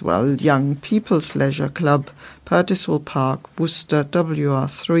Purdiswell Young People's Leisure Club, Purdiswell Park, Worcester,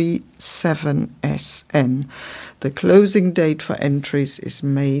 WR3 7SN. The closing date for entries is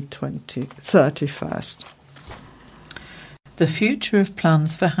May 31st. The future of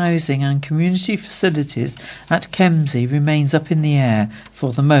plans for housing and community facilities at Kemsey remains up in the air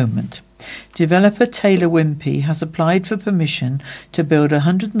for the moment. Developer Taylor Wimpey has applied for permission to build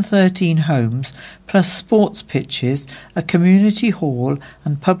 113 homes plus sports pitches, a community hall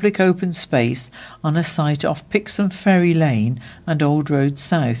and public open space on a site off Pixham Ferry Lane and Old Road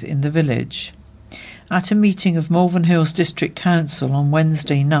South in the village. At a meeting of Malvern Hills District Council on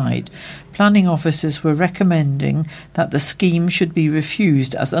Wednesday night, planning officers were recommending that the scheme should be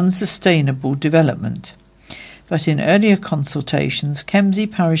refused as unsustainable development. But in earlier consultations, Kemsey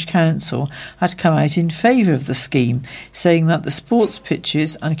Parish Council had come out in favour of the scheme, saying that the sports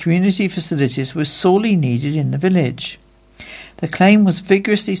pitches and community facilities were sorely needed in the village. The claim was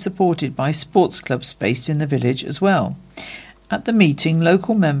vigorously supported by sports clubs based in the village as well. At the meeting,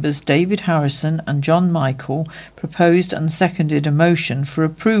 local members David Harrison and John Michael proposed and seconded a motion for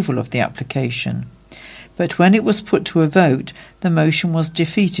approval of the application. But when it was put to a vote, the motion was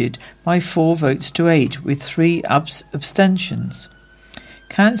defeated by 4 votes to 8, with 3 abstentions.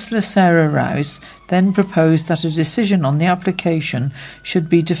 Councillor Sarah Rouse then proposed that a decision on the application should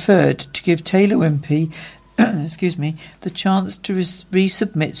be deferred to give Taylor Wimpey the chance to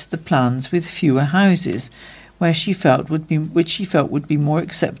resubmit the plans with fewer houses, which she felt would be more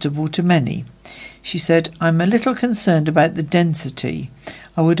acceptable to many. She said, "I'm a little concerned about the density.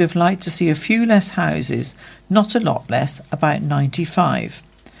 I would have liked to see a few less houses, not a lot less, about 95.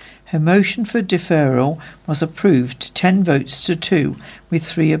 Her motion for deferral was approved 10 votes to 2, with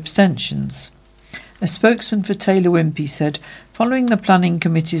 3 abstentions. A spokesman for Taylor Wimpey said, "Following the Planning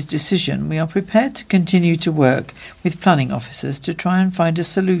Committee's decision, we are prepared to continue to work with planning officers to try and find a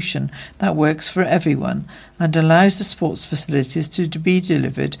solution that works for everyone and allows the sports facilities to be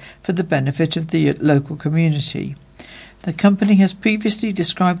delivered for the benefit of the local community." The company has previously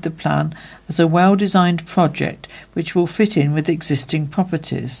described the plan as a well-designed project which will fit in with existing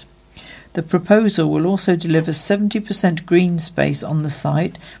properties. The proposal will also deliver 70% green space on the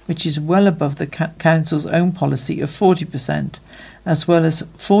site, which is well above the council's own policy of 40%, as well as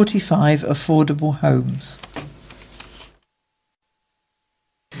 45 affordable homes.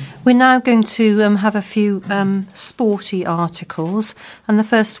 We're now going to have a few sporty articles, and the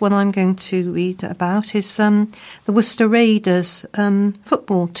first one I'm going to read about is the Worcester Raiders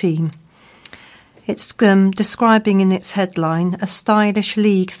football team. It's describing in its headline a stylish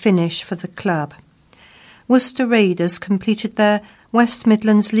league finish for the club. Worcester Raiders completed their West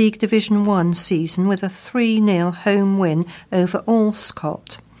Midlands League Division 1 season with a 3-0 home win over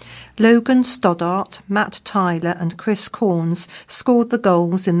Allscott. Logan Stoddart, Matt Tyler and Chris Corns scored the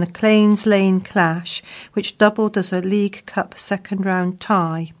goals in the Claines Lane clash, which doubled as a League Cup second-round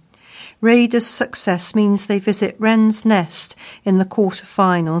tie. Raiders' success means they visit Wren's Nest in the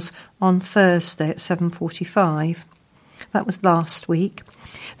quarter-finals on Thursday at 7:45. That was last week.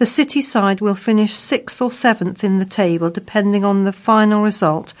 The City side will finish 6th or 7th in the table, depending on the final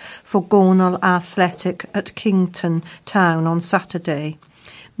result for Gornal Athletic at Kington Town on Saturday.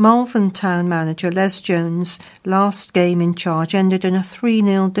 Malvern Town manager Les Jones' last game in charge ended in a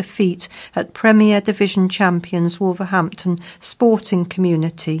 3-0 defeat at Premier Division champions Wolverhampton Sporting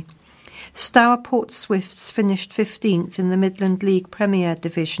Community. Stourport Swifts finished 15th in the Midland League Premier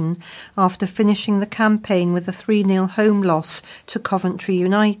Division after finishing the campaign with a 3-0 home loss to Coventry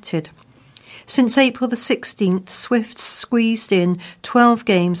United. Since April the 16th, Swifts squeezed in 12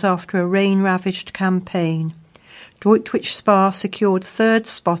 games after a rain-ravaged campaign. Droitwich Spa secured third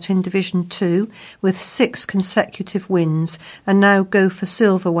spot in Division 2 with 6 consecutive wins and now go for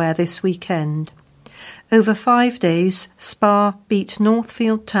silverware this weekend. Over 5 days, Spa beat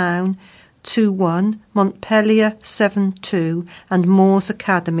Northfield Town 2-1, Montpellier 7-2 and Moors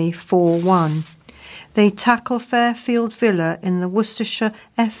Academy 4-1. They tackle Fairfield Villa in the Worcestershire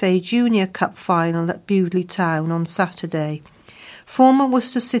FA Junior Cup final at Bewdley Town on Saturday. Former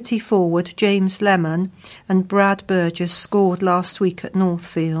Worcester City forward James Lemon and Brad Burgess scored last week at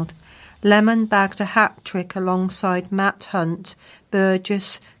Northfield. Lemon bagged a hat-trick alongside Matt Hunt,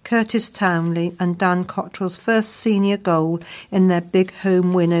 Burgess, Curtis Townley and Dan Cottrell's first senior goal in their big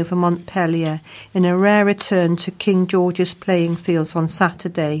home win over Montpellier in a rare return to King George's playing fields on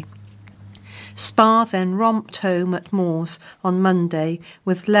Saturday. Spa then romped home at Moors on Monday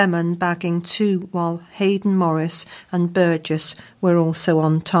with Lemon bagging 2 while Hayden Morris and Burgess were also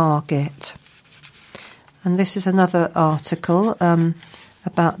on target. And this is another article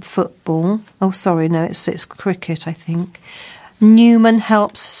about football. Oh, sorry, no, it's cricket, I think. Newman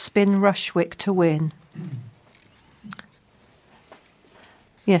helps spin Rushwick to win.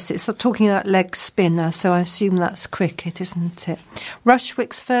 Yes, it's talking about leg spinner, so I assume that's cricket, isn't it?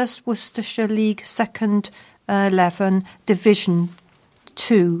 Rushwick's first Worcestershire League Second 11 Division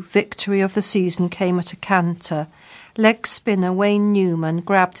 2 victory of the season came at a canter. Leg spinner Wayne Newman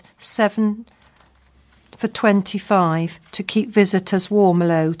grabbed 7 for 25 to keep visitors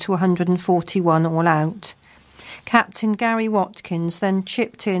Warmelo to 141 all out. Captain Gary Watkins then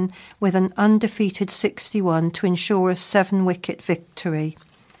chipped in with an undefeated 61 to ensure a 7-wicket victory.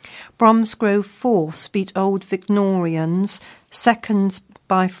 Bromsgrove Fourths beat Old Victorians, seconds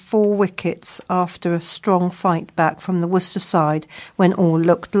by 4 wickets after a strong fight back from the Worcester side when all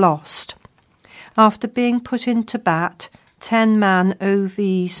looked lost. After being put into bat, 10-man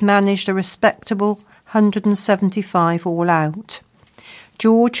OVs managed a respectable 175 all out.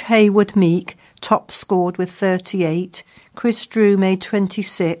 George Hayward Meek top scored with 38, Chris Drew made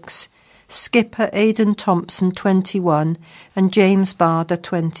 26, skipper Aidan Thompson 21 and James Barder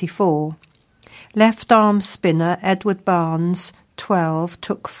 24. Left-arm spinner Edward Barnes 12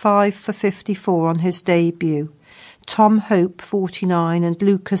 took 5 for 54 on his debut. Tom Hope 49 and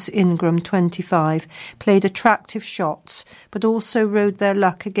Lucas Ingram 25 played attractive shots but also rode their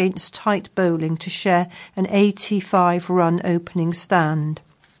luck against tight bowling to share an 85-run opening stand.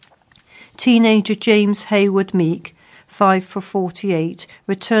 Teenager James Hayward Meek 5 for 48,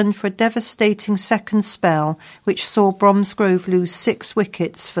 returned for a devastating second spell which saw Bromsgrove lose 6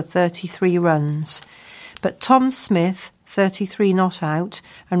 wickets for 33 runs. But Tom Smith, 33 not out,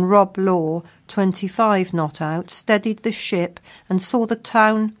 and Rob Law, 25 not out, steadied the ship and saw the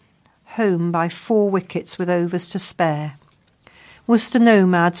town home by 4 wickets with overs to spare. Worcester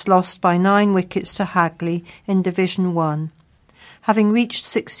Nomads lost by 9 wickets to Hagley in Division 1. Having reached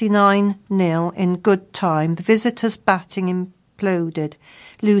 69-0 in good time, the visitors' batting imploded,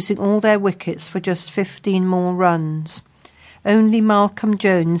 losing all their wickets for just 15 more runs. Only Malcolm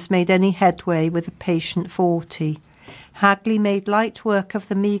Jones made any headway with a patient 40. Hagley made light work of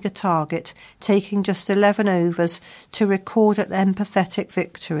the meagre target, taking just 11 overs to record an empathetic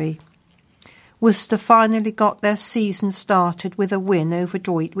victory. Worcester finally got their season started with a win over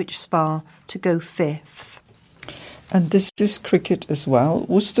Droitwich Spa to go 5th. And this is cricket as well.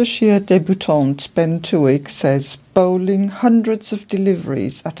 Worcestershire debutant Ben Tuig says bowling hundreds of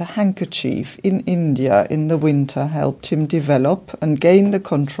deliveries at a handkerchief in India in the winter helped him develop and gain the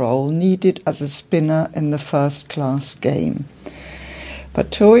control needed as a spinner in the first-class game.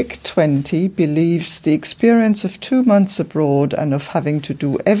 But Tuig, 20, believes the experience of 2 months abroad and of having to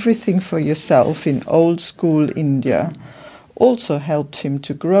do everything for yourself in old-school India also helped him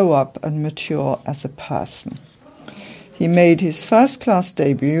to grow up and mature as a person. He made his first-class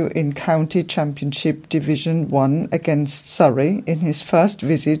debut in County Championship Division 1 against Surrey in his first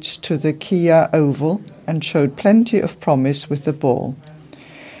visit to the Kia Oval and showed plenty of promise with the ball.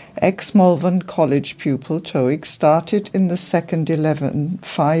 Ex-Malvern College pupil Tuig started in the second 11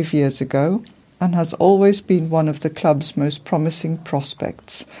 5 years ago and has always been one of the club's most promising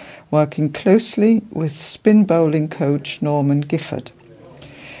prospects, working closely with spin bowling coach Norman Gifford.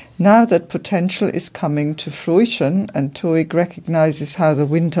 Now that potential is coming to fruition and Tuig recognises how the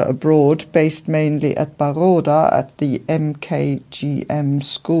winter abroad, based mainly at Baroda at the MKGM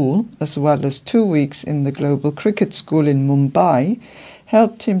school, as well as 2 weeks in the Global Cricket School in Mumbai,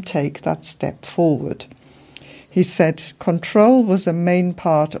 helped him take that step forward. He said, "Control was a main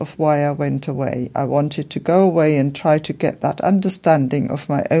part of why I went away. I wanted to go away and try to get that understanding of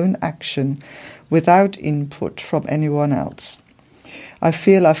my own action without input from anyone else. I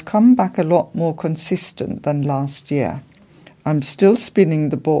feel I've come back a lot more consistent than last year. I'm still spinning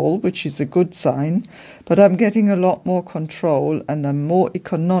the ball, which is a good sign, but I'm getting a lot more control and I'm more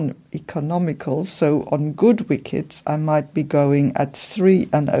economical, so on good wickets I might be going at 3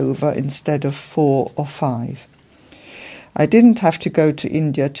 and over instead of 4 or 5. I didn't have to go to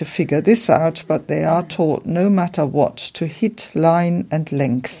India to figure this out, but they are taught no matter what to hit line and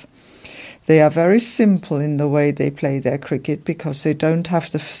length. They are very simple in the way they play their cricket because they don't have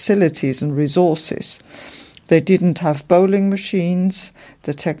the facilities and resources. They didn't have bowling machines,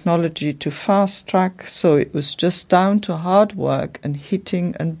 the technology to fast track, so it was just down to hard work and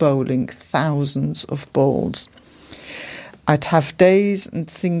hitting and bowling thousands of balls. I'd have days and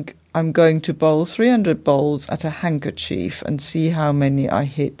think I'm going to bowl 300 balls at a handkerchief and see how many I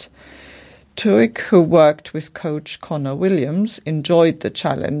hit. Tauik, who worked with coach Connor Williams, enjoyed the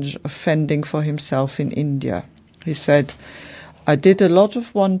challenge of fending for himself in India. He said, "I did a lot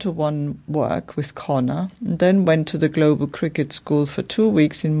of one-to-one work with Connor and then went to the Global Cricket School for 2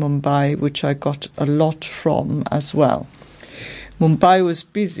 weeks in Mumbai, which I got a lot from as well. Mumbai was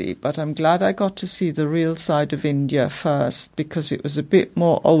busy, but I'm glad I got to see the real side of India first because it was a bit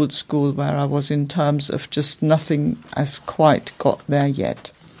more old school where I was in terms of just nothing has quite got there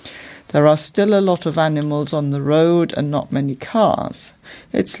yet. There are still a lot of animals on the road and not many cars.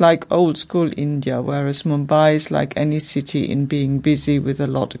 It's like old school India, whereas Mumbai is like any city in being busy with a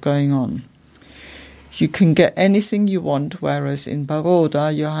lot going on. You can get anything you want, whereas in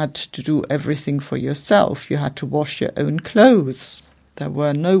Baroda you had to do everything for yourself. You had to wash your own clothes. There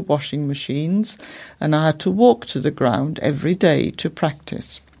were no washing machines, and I had to walk to the ground every day to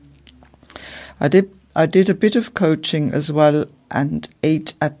practice. I did a bit of coaching as well and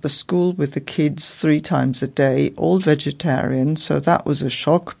ate at the school with the kids 3 times a day, all vegetarian, so that was a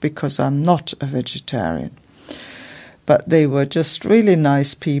shock because I'm not a vegetarian. But they were just really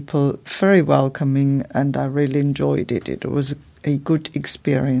nice people, very welcoming, and I really enjoyed it. It was a good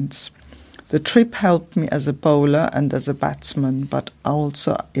experience. The trip helped me as a bowler and as a batsman, but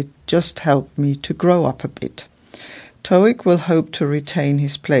also it just helped me to grow up a bit. Tauik will hope to retain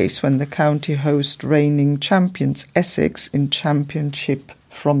his place when the county host reigning champions Essex in Championship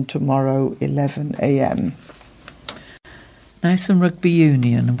from tomorrow 11 a.m. Now some rugby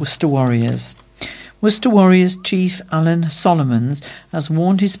union and Worcester Warriors. Worcester Warriors chief Alan Solomons has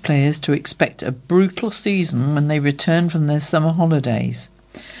warned his players to expect a brutal season when they return from their summer holidays.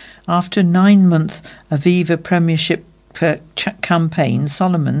 After a 9-month Aviva Premiership campaign,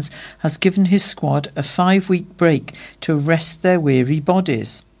 Solomons has given his squad a 5-week break to rest their weary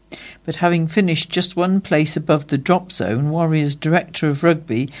bodies. But having finished just 1 place above the drop zone, Warriors Director of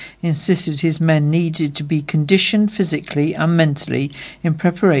Rugby insisted his men needed to be conditioned physically and mentally in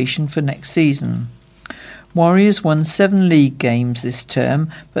preparation for next season. Warriors won 7 league games this term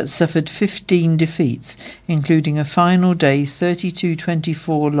but suffered 15 defeats, including a final day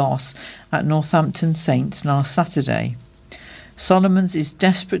 32-24 loss at Northampton Saints last Saturday. Solomons is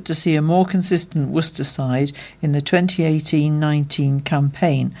desperate to see a more consistent Worcester side in the 2018-19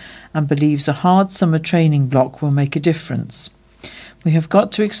 campaign and believes a hard summer training block will make a difference. "We have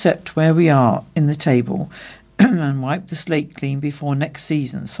got to accept where we are in the table and wipe the slate clean before next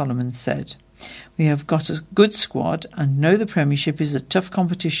season," Solomons said. "We have got a good squad and know the Premiership is a tough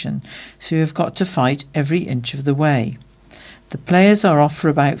competition, so we have got to fight every inch of the way. The players are off for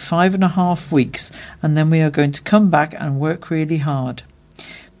about 5.5 weeks and then we are going to come back and work really hard.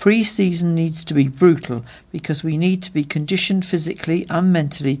 Pre-season needs to be brutal because we need to be conditioned physically and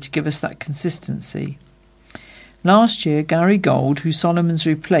mentally to give us that consistency." Last year, Gary Gold, who Solomons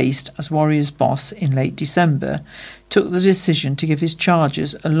replaced as Warriors boss in late December, took the decision to give his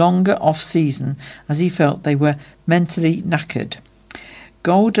Chargers a longer off-season as he felt they were mentally knackered.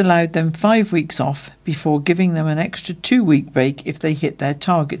 Gold allowed them 5 weeks off before giving them an extra 2-week break if they hit their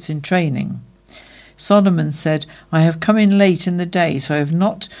targets in training. Solomons said, "I have come in late in the day, so I have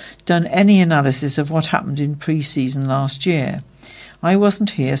not done any analysis of what happened in pre-season last year. I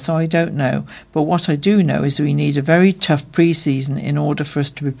wasn't here, so I don't know, but what I do know is we need a very tough pre-season in order for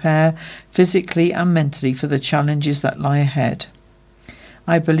us to prepare physically and mentally for the challenges that lie ahead.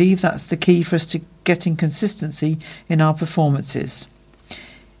 I believe that's the key for us to getting consistency in our performances."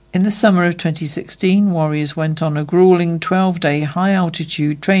 In the summer of 2016, Warriors went on a gruelling 12-day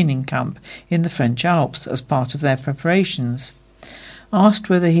high-altitude training camp in the French Alps as part of their preparations. Asked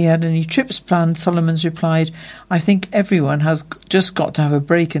whether he had any trips planned, Solomons replied, "I think everyone has just got to have a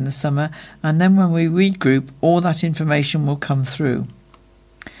break in the summer, and then when we regroup, all that information will come through."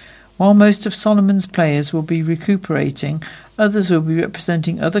 While most of Solomon's players will be recuperating, others will be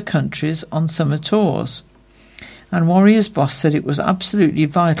representing other countries on summer tours. And Warriors boss said it was absolutely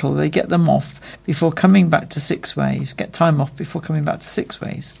vital they get them off before coming back to Six Ways. Get time off before coming back to Six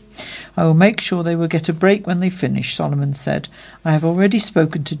Ways. "I will make sure they will get a break when they finish," Solomon said. "I have already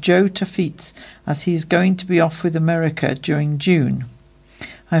spoken to Joe Tafitz, as he is going to be off with America during June.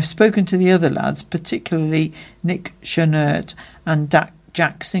 I have spoken to the other lads, particularly Nick Schoenert and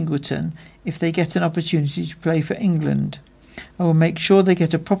Jack Singleton, if they get an opportunity to play for England. I will make sure they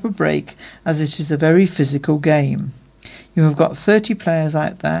get a proper break, as it is a very physical game. You have got 30 players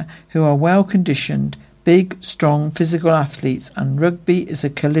out there who are well conditioned, big, strong, physical athletes, and rugby is a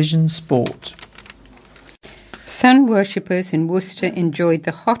collision sport." Sun worshippers in Worcester enjoyed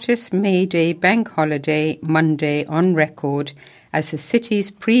the hottest May Day bank holiday Monday on record, as the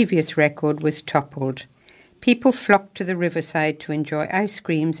city's previous record was toppled. People flocked to the riverside to enjoy ice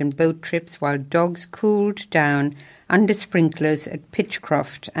creams and boat trips while dogs cooled down under sprinklers at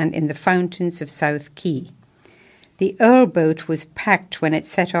Pitchcroft and in the fountains of South Quay. The Earl boat was packed when it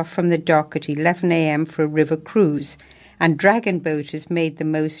set off from the dock at 11 a.m. for a river cruise, and dragon boaters made the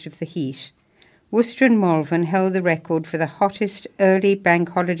most of the heat. Worcester and Malvern held the record for the hottest early bank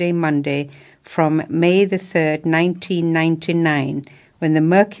holiday Monday from May the 3rd, 1999, when the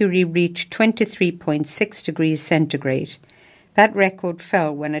mercury reached 23.6 degrees centigrade. That record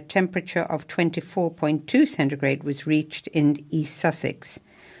fell when a temperature of 24.2 centigrade was reached in East Sussex.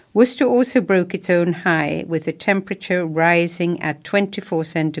 Worcester also broke its own high, with the temperature rising at 24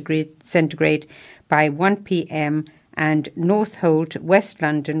 centigrade by 1 p.m, and North Holt, West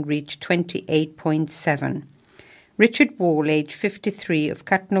London, reached 28.7. Richard Wall, aged 53, of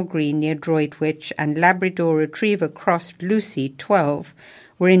Cutnall Green near Droitwich, and Labrador Retriever Cross Lucy, 12,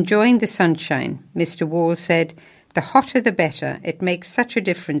 were enjoying the sunshine. Mr. Wall said, "The hotter the better. It makes such a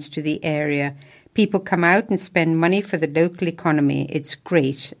difference to the area. People come out and spend money for the local economy. It's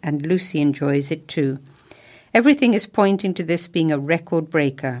great, and Lucy enjoys it too." Everything is pointing to this being a record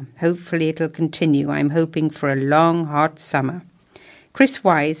breaker. Hopefully it'll continue. I'm hoping for a long, hot summer. Chris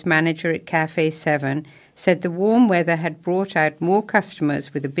Wise, manager at Cafe 7, said the warm weather had brought out more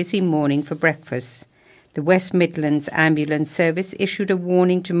customers with a busy morning for breakfast. The West Midlands Ambulance Service issued a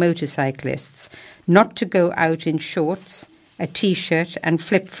warning to motorcyclists not to go out in shorts, a T-shirt and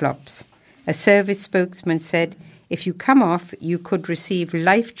flip-flops. A service spokesman said, "If you come off, you could receive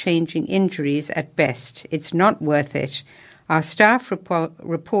life-changing injuries at best. It's not worth it." Our staff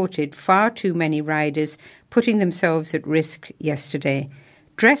reported far too many riders putting themselves at risk yesterday.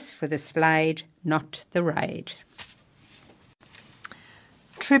 Dress for the slide, not the ride.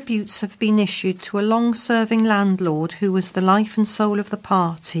 Tributes have been issued to a long-serving landlord who was the life and soul of the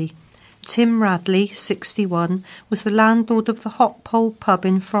party. Tim Radley, 61, was the landlord of the Hot Pole pub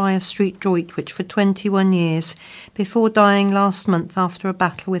in Friar Street, Droitwich, for 21 years, before dying last month after a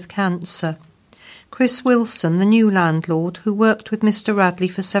battle with cancer. Chris Wilson, the new landlord, who worked with Mr. Radley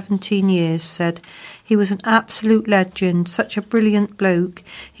for 17 years, said, "He was an absolute legend, such a brilliant bloke.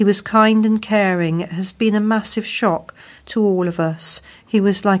 He was kind and caring. It has been a massive shock to all of us. He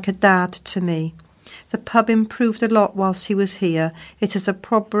was like a dad to me. The pub improved a lot whilst he was here. It is a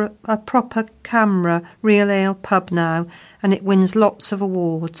proper camera real ale pub now, and it wins lots of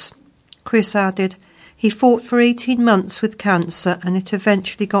awards." Chris added, "He fought for 18 months with cancer, and it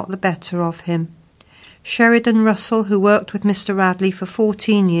eventually got the better of him." Sheridan Russell, who worked with Mr. Radley for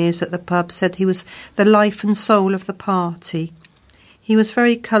 14 years at the pub, said he was the life and soul of the party. "He was a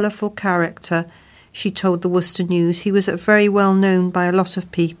very colourful character," she told the Worcester News. "He was very well known by a lot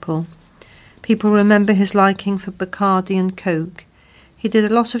of people. People remember his liking for Bacardi and Coke. He did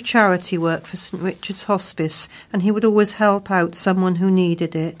a lot of charity work for St. Richard's Hospice, and he would always help out someone who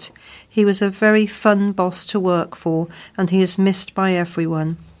needed it. He was a very fun boss to work for, and he is missed by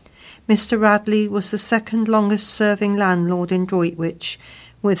everyone." Mr. Radley was the second longest-serving landlord in Droitwich,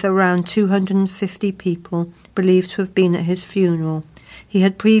 with around 250 people believed to have been at his funeral. He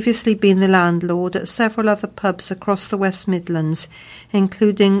had previously been the landlord at several other pubs across the West Midlands,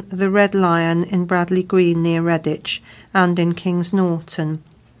 including the Red Lion in Bradley Green near Redditch and in Kings Norton.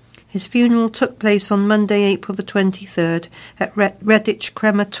 His funeral took place on Monday, April the 23rd at Redditch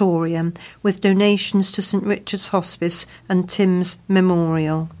Crematorium, with donations to St. Richard's Hospice and Tim's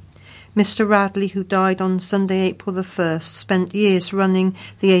Memorial. Mr. Radley, who died on Sunday, April the 1st, spent years running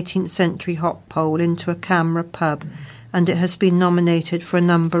the 18th century Hot Pole into a camera pub, and it has been nominated for a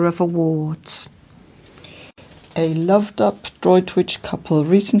number of awards. A loved-up Droitwich couple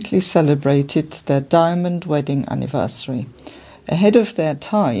recently celebrated their diamond wedding anniversary. Ahead of their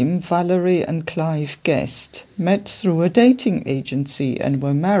time, Valerie and Clive Guest met through a dating agency and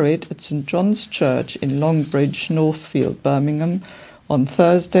were married at St John's Church in Longbridge, Northfield, Birmingham, on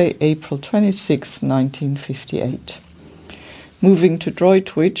Thursday, April 26, 1958. Moving to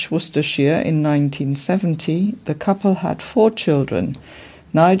Droitwich, Worcestershire in 1970, the couple had 4 children: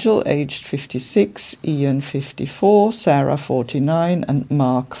 Nigel, aged 56, Ian, 54, Sarah, 49, and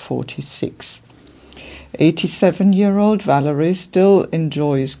Mark, 46. 87-year-old Valerie still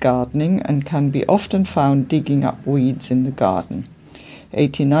enjoys gardening and can be often found digging up weeds in the garden.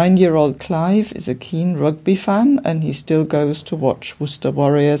 89-year-old Clive is a keen rugby fan, and he still goes to watch Worcester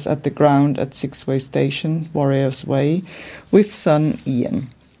Warriors at the ground at Sixway Station, Warriors Way, with son Ian.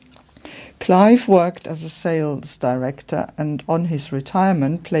 Clive worked as a sales director and on his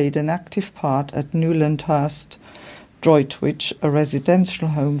retirement played an active part at Newlandhurst, Droitwich, a residential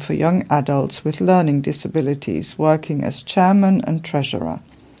home for young adults with learning disabilities, working as chairman and treasurer.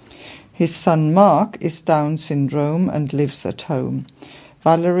 His son Mark is Down syndrome and lives at home.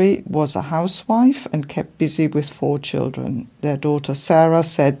 Valerie was a housewife and kept busy with 4 children. Their daughter Sarah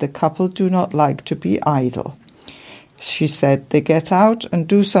said the couple do not like to be idle. She said they get out and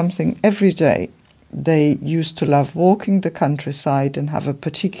do something every day. They used to love walking the countryside and have a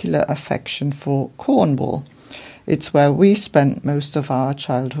particular affection for Cornwall. It's where we spent most of our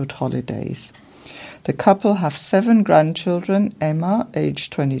childhood holidays. The couple have 7 grandchildren: Emma,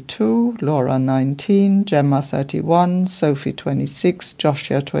 aged 22, Laura, 19, Gemma, 31, Sophie, 26,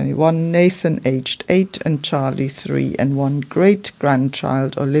 Joshua, 21, Nathan, aged 8, and Charlie, 3, and 1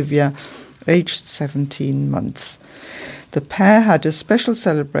 great-grandchild, Olivia, aged 17 months. The pair had a special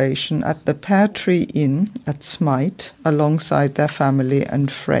celebration at the Pear Tree Inn at Smythe alongside their family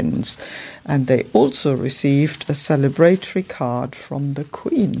and friends, and they also received a celebratory card from the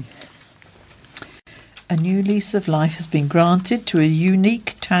Queen. A new lease of life has been granted to a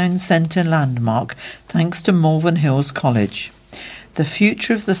unique town centre landmark thanks to Malvern Hills College. The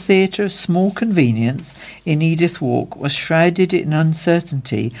future of the Theatre of Small Convenience in Edith Walk was shrouded in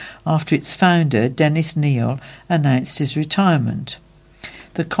uncertainty after its founder, Dennis Neal, announced his retirement.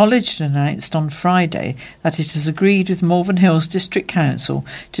 The college announced on Friday that it has agreed with Malvern Hills District Council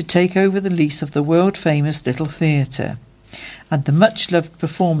to take over the lease of the world-famous Little Theatre, and the much-loved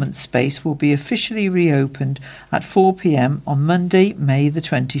performance space will be officially reopened at 4 p.m. on Monday, May the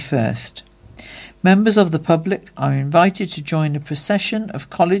 21st. Members of the public are invited to join a procession of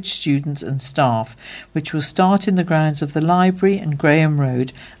college students and staff, which will start in the grounds of the library and Graham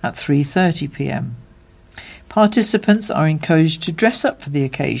Road at 3:30 p.m. Participants are encouraged to dress up for the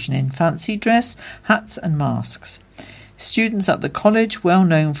occasion in fancy dress, hats and masks. Students at the college, well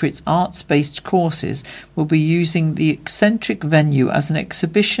known for its arts-based courses, will be using the eccentric venue as an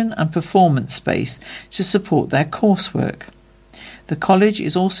exhibition and performance space to support their coursework. The college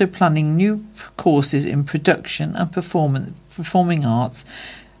is also planning new courses in production and performing arts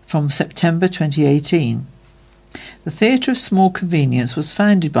from September 2018. The Theatre of Small Convenience was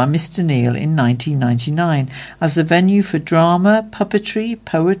founded by Mr. Neal in 1999 as a venue for drama, puppetry,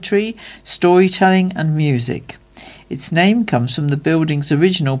 poetry, storytelling and music. Its name comes from the building's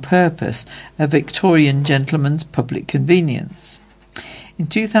original purpose, a Victorian gentleman's public convenience. In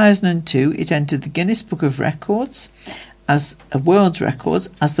 2002, it entered the Guinness Book of Records as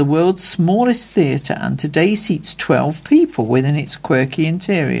the world's smallest theatre, and today seats 12 people within its quirky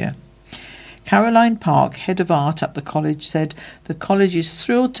interior. Caroline Park, head of art at the college, said the college is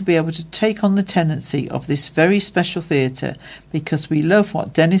thrilled to be able to take on the tenancy of this very special theatre because we love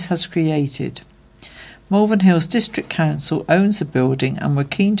what Dennis has created. Malvern Hills District Council owns the building and were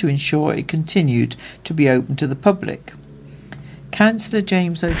keen to ensure it continued to be open to the public. Councillor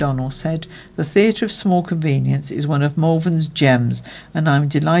James O'Donnell said, "The Theatre of Small Convenience is one of Malvern's gems, and I'm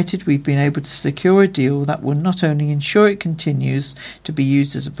delighted we've been able to secure a deal that will not only ensure it continues to be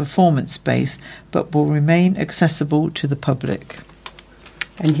used as a performance space, but will remain accessible to the public."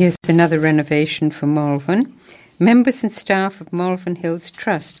 And here's another renovation for Malvern. Members and staff of Malvern Hills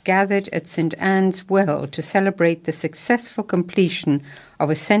Trust gathered at St Anne's Well to celebrate the successful completion of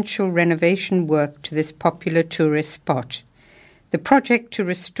essential renovation work to this popular tourist spot. The project to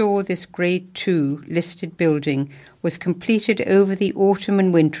restore this Grade 2 listed building was completed over the autumn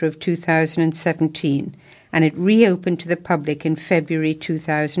and winter of 2017, and it reopened to the public in February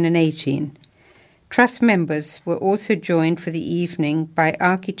 2018. Trust members were also joined for the evening by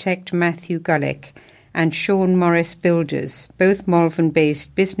architect Matthew Gullick and Sean Morris Builders, both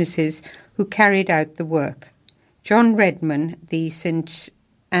Malvern-based businesses who carried out the work. John Redman, the St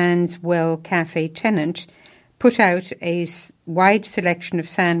Anne's Well Cafe tenant, put out a wide selection of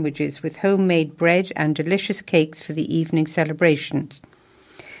sandwiches with homemade bread and delicious cakes for the evening celebrations.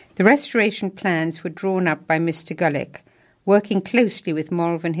 The restoration plans were drawn up by Mr. Gulick, working closely with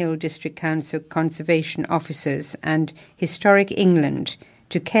Malvern Hill District Council conservation officers and Historic England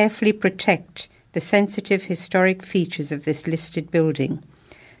to carefully protect the sensitive historic features of this listed building.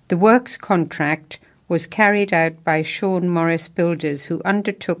 The works contract was carried out by Sean Morris Builders, who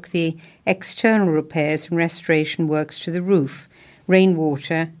undertook the external repairs and restoration works to the roof,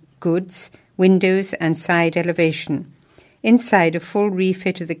 rainwater, goods, windows and side elevation. Inside, a full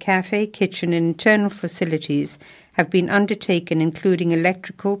refit of the cafe, kitchen and internal facilities have been undertaken, including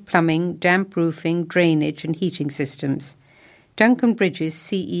electrical, plumbing, damp roofing, drainage and heating systems. Duncan Bridges,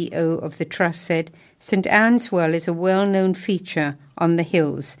 CEO of the Trust, said St Anne's Well is a well-known feature on the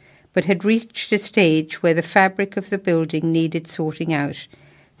hills, but had reached a stage where the fabric of the building needed sorting out.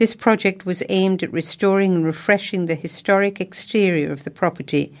 This project was aimed at restoring and refreshing the historic exterior of the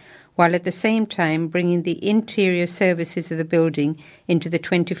property, while at the same time bringing the interior services of the building into the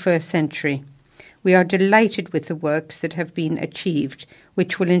 21st century. We are delighted with the works that have been achieved,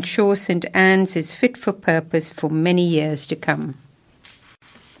 which will ensure St Anne's is fit for purpose for many years to come.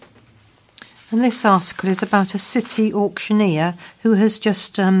 And this article is about a city auctioneer who has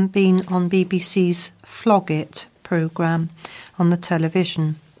just been on BBC's Flog It programme on the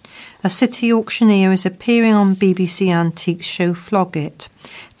television. A city auctioneer is appearing on BBC Antiques show Flog It.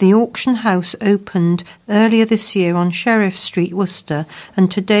 The auction house opened earlier this year on Sheriff Street, Worcester, and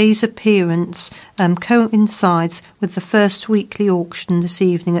today's appearance coincides with the first weekly auction this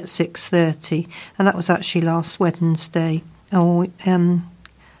evening at 6:30, and that was actually last Wednesday.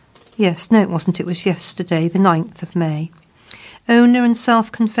 Yes, no, it wasn't. It was yesterday, the 9th of May. Owner and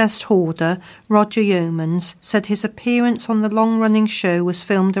self-confessed hoarder Roger Yeomans said his appearance on the long-running show was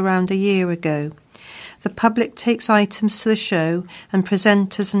filmed around a year ago. The public takes items to the show and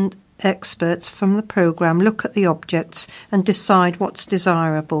presenters and experts from the programme look at the objects and decide what's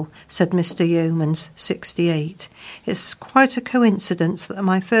desirable, said Mr Yeomans, 68. It's quite a coincidence that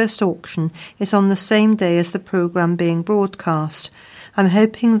my first auction is on the same day as the programme being broadcast. I'm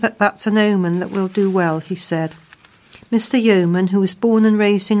hoping that that's an omen that will do well, he said. Mr Yeoman, who was born and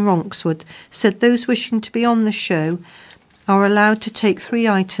raised in Ronkswood, said those wishing to be on the show are allowed to take 3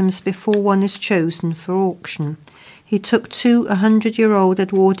 items before one is chosen for auction. He took 2 100-year-old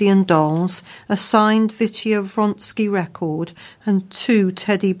Edwardian dolls, a signed Vitya Vronsky record, and 2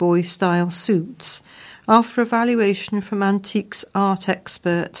 Teddy Boy-style suits. After evaluation from antiques art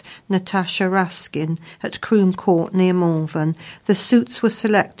expert Natasha Raskin at Croom Court near Malvern, the suits were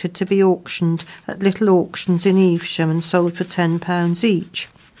selected to be auctioned at little auctions in Evesham and sold for £10 each.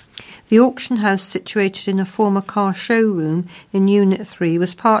 The auction house, situated in a former car showroom in Unit 3,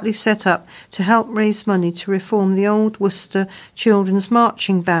 was partly set up to help raise money to reform the old Worcester Children's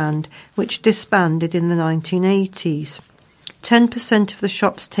Marching Band, which disbanded in the 1980s. 10% of the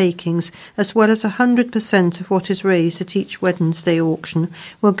shop's takings, as well as 100% of what is raised at each Wednesday auction,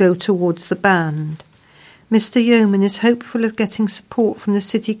 will go towards the band. Mr Yeoman is hopeful of getting support from the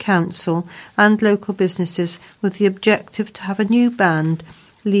City Council and local businesses with the objective to have a new band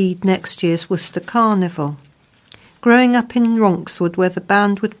lead next year's Worcester Carnival. Growing up in Ronkswood, where the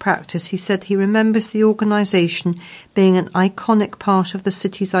band would practice, he said he remembers the organisation being an iconic part of the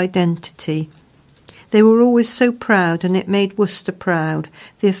city's identity. They were always so proud, and it made Worcester proud.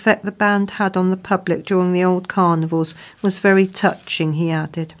 The effect the band had on the public during the old carnivals was very touching, he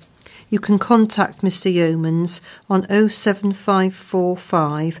added. You can contact Mr Yeomans on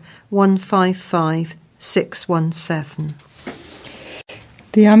 07545 155 617.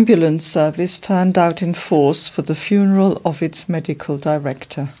 The ambulance service turned out in force for the funeral of its medical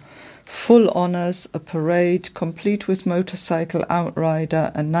director. Full honours, a parade complete with motorcycle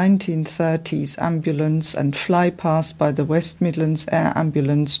outrider, a 1930s ambulance and flypast by the West Midlands Air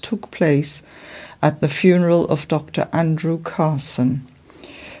Ambulance took place at the funeral of Dr. Andrew Carson.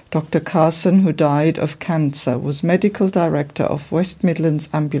 Dr. Carson, who died of cancer, was medical director of West Midlands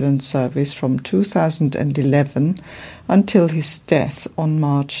Ambulance Service from 2011 until his death on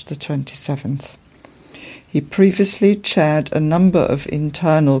March the 27th. He previously chaired a number of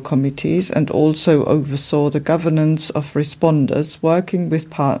internal committees and also oversaw the governance of responders, working with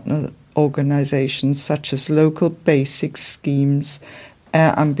partner organisations such as Local Basic Schemes,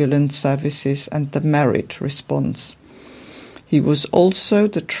 Air Ambulance Services and the Merit Response. He was also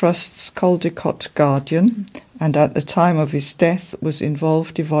the Trust's Caldecott Guardian, and at the time of his death was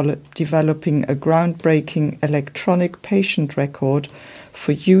involved developing a groundbreaking electronic patient record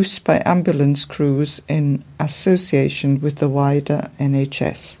for use by ambulance crews in association with the wider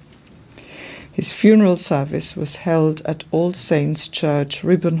NHS. His funeral service was held at All Saints Church,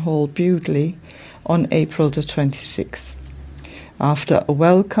 Ribbenhall, Bewdley, on April the 26th. After a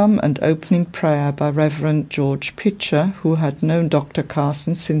welcome and opening prayer by Reverend George Pitcher, who had known Dr.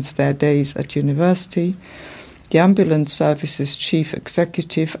 Carson since their days at university, the Ambulance Services Chief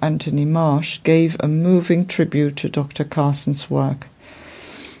Executive, Anthony Marsh, gave a moving tribute to Dr. Carson's work.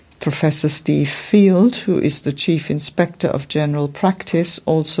 Professor Steve Field, who is the Chief Inspector of General Practice,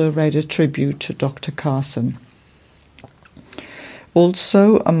 also read a tribute to Dr. Carson.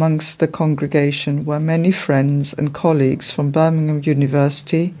 Also amongst the congregation were many friends and colleagues from Birmingham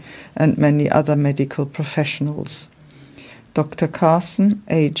University and many other medical professionals. Dr. Carson,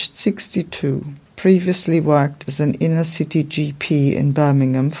 aged 62, previously worked as an inner-city GP in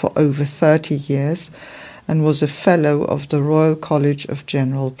Birmingham for over 30 years and was a Fellow of the Royal College of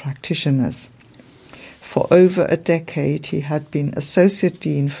General Practitioners. For over a decade he had been Associate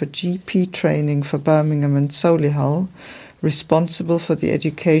Dean for GP training for Birmingham and Solihull, responsible for the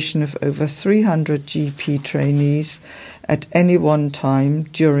education of over 300 GP trainees at any one time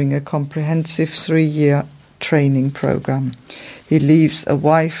during a comprehensive 3-year training programme. He leaves a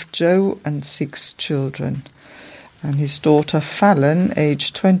wife, Jo, and 6 children. And his daughter Fallon,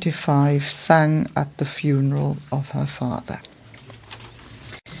 aged 25, sang at the funeral of her father.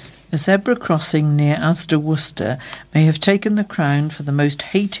 A zebra crossing near Asda, Worcester, may have taken the crown for the most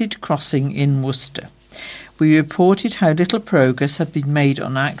hated crossing in Worcester. We reported how little progress had been made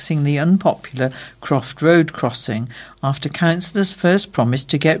on axing the unpopular Croft Road crossing after councillors first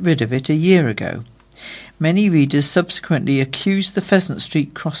promised to get rid of it a year ago. Many readers subsequently accused the Pheasant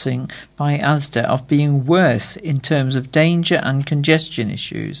Street crossing by Asda of being worse in terms of danger and congestion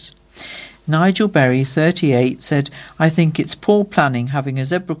issues. Nigel Berry, 38, said, "I think it's poor planning having a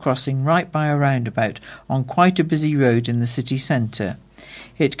zebra crossing right by a roundabout on quite a busy road in the city centre.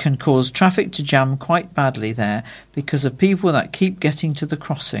 It can cause traffic to jam quite badly there because of people that keep getting to the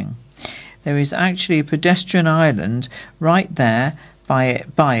crossing. There is actually a pedestrian island right there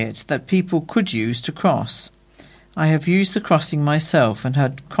by it that people could use to cross. I have used the crossing myself and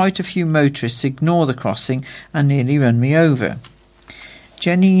had quite a few motorists ignore the crossing and nearly run me over."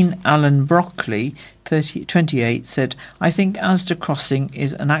 Janine Allen Brockley, 28, said, "I think Asda crossing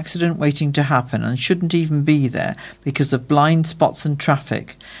is an accident waiting to happen and shouldn't even be there because of blind spots and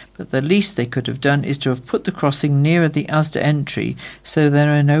traffic. But the least they could have done is to have put the crossing nearer the Asda entry so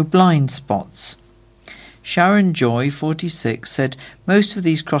there are no blind spots." Sharon Joy, 46, said, "Most of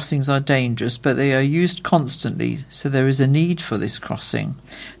these crossings are dangerous, but they are used constantly, so there is a need for this crossing.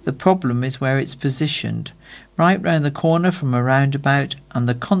 The problem is where it's positioned. Right round the corner from a roundabout, and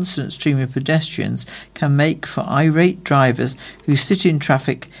the constant stream of pedestrians can make for irate drivers who sit in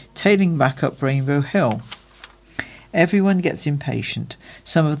traffic tailing back up Rainbow Hill. Everyone gets impatient.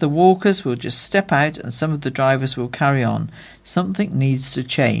 Some of the walkers will just step out and some of the drivers will carry on. Something needs to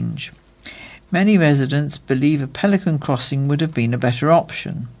change. Many residents believe a pelican crossing would have been a better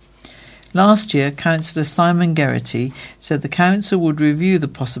option." Last year, Councillor Simon Geraghty said the council would review the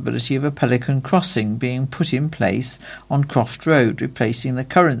possibility of a pelican crossing being put in place on Croft Road, replacing the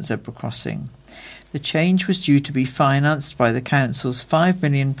current zebra crossing. The change was due to be financed by the council's £5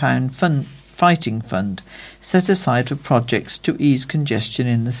 million fighting fund, set aside for projects to ease congestion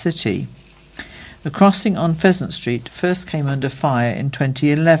in the city. The crossing on Pheasant Street first came under fire in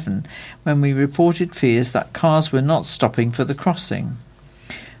 2011 when we reported fears that cars were not stopping for the crossing.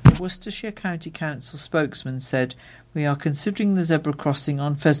 The Worcestershire County Council spokesman said, "We are considering the zebra crossing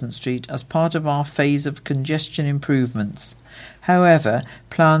on Pheasant Street as part of our phase of congestion improvements. However,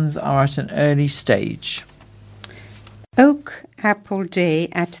 plans are at an early stage." Oak Apple Day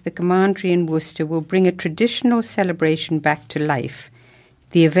at the Commandery in Worcester will bring a traditional celebration back to life.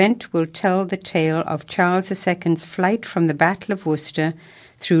 The event will tell the tale of Charles II's flight from the Battle of Worcester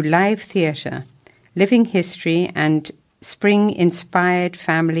through live theatre, living history and spring-inspired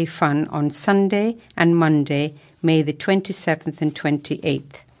family fun on Sunday and Monday, May the 27th and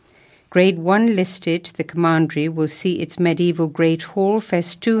 28th. Grade 1 listed, the Commandery will see its medieval Great Hall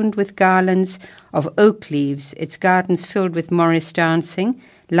festooned with garlands of oak leaves, its gardens filled with Morris dancing,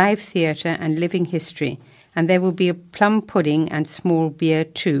 live theatre and living history, and there will be a plum pudding and small beer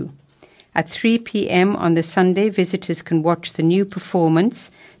too. At 3 p.m. on the Sunday, visitors can watch the new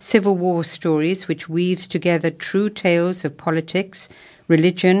performance, Civil War Stories, which weaves together true tales of politics,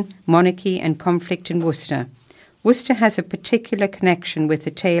 religion, monarchy and conflict in Worcester. Worcester has a particular connection with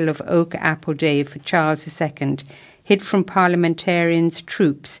the tale of Oak Apple Day for Charles II, hid from parliamentarians'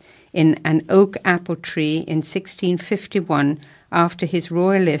 troops in an oak apple tree in 1651 after his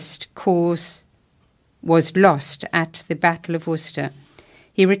royalist cause was lost at the Battle of Worcester.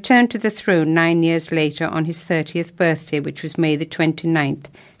 He returned to the throne 9 years later on his 30th birthday, which was May the 29th,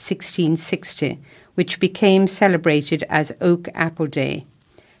 1660, which became celebrated as Oak Apple Day.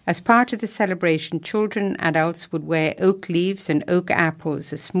 As part of the celebration, children and adults would wear oak leaves and oak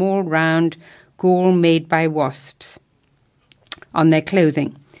apples, a small round gall made by wasps, on their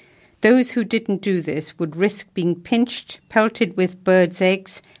clothing. Those who didn't do this would risk being pinched, pelted with birds'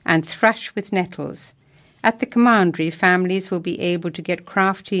 eggs, and thrashed with nettles. At the commandery, families will be able to get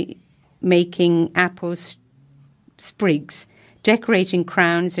crafty making apple sprigs, decorating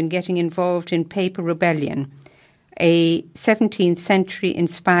crowns, and getting involved in Paper Rebellion, a 17th century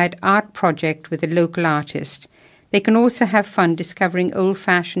inspired art project with a local artist. They can also have fun discovering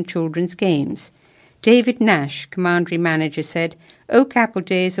old-fashioned children's games. David Nash, commandery manager, said, "Oak Apple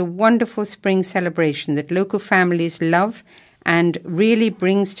Day is a wonderful spring celebration that local families love and really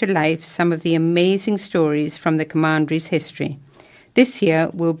brings to life some of the amazing stories from the commandery's history. This year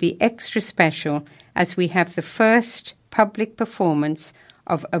will be extra special as we have the first public performance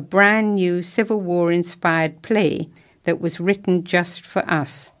of a brand new Civil War-inspired play that was written just for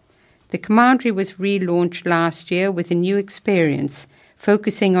us. The commandery was relaunched last year with a new experience,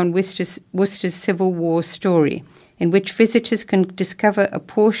 focusing on Worcester's Civil War story, in which visitors can discover a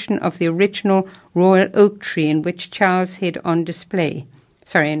portion of the original royal oak tree in which Charles hid on display,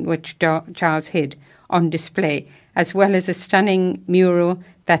 as well as a stunning mural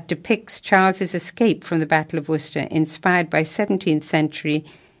that depicts Charles's escape from the Battle of Worcester, inspired by 17th century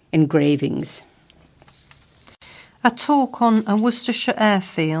engravings." A talk on a Worcestershire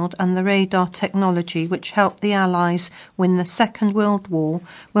airfield and the radar technology which helped the Allies win the Second World War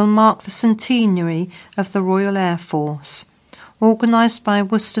will mark the centenary of the Royal Air Force. Organised by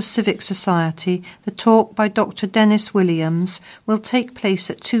Worcester Civic Society, the talk by Dr Dennis Williams will take place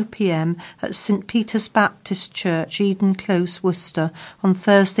at 2 p.m. at St Peter's Baptist Church, Eden Close, Worcester, on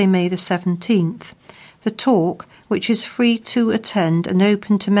Thursday, May the 17th. The talk, which is free to attend and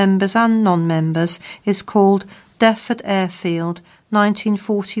open to members and non-members, is called Defford Airfield,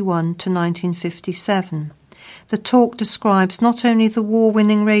 1941 to 1957. The talk describes not only the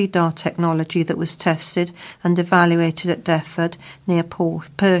war-winning radar technology that was tested and evaluated at Defford, near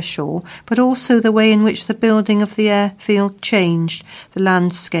Pershaw, but also the way in which the building of the airfield changed the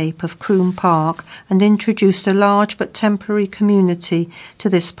landscape of Croom Park and introduced a large but temporary community to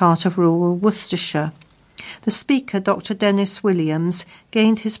this part of rural Worcestershire. The speaker, Dr Dennis Williams,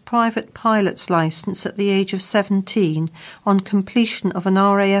 gained his private pilot's licence at the age of 17 on completion of an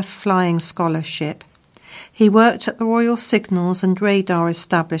RAF flying scholarship. He worked at the Royal Signals and Radar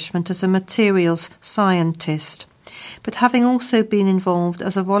Establishment as a materials scientist, but having also been involved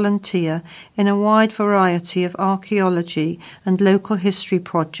as a volunteer in a wide variety of archaeology and local history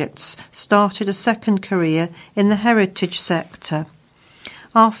projects, started a second career in the heritage sector.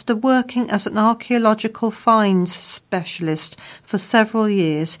 After working as an archaeological finds specialist for several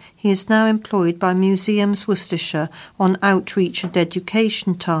years, he is now employed by Museums Worcestershire on outreach and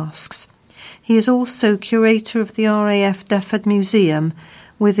education tasks. He is also curator of the RAF Defford Museum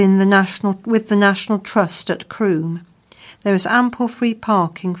with the National Trust at Croom. There is ample free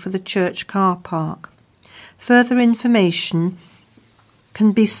parking for the church car park. Further information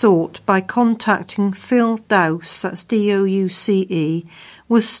can be sought by contacting Phil Dowse, that's Douce,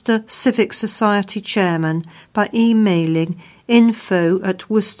 Worcester Civic Society Chairman, by emailing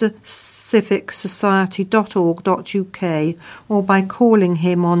info@worcestercivicsociety.org.uk or by calling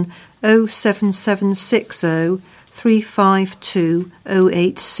him on 07760 352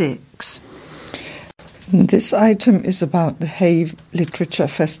 086. This item is about the Hay Literature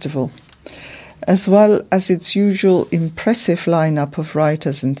Festival. As well as its usual impressive lineup of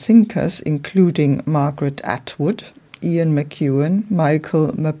writers and thinkers, including Margaret Atwood, Ian McEwan,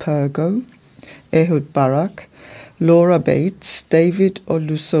 Michael Mapergo, Ehud Barak, Laura Bates, David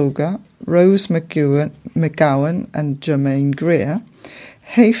Olusoga, Rose McGowan and Germaine Greer,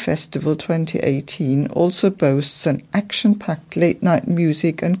 Hay Festival 2018 also boasts an action-packed late-night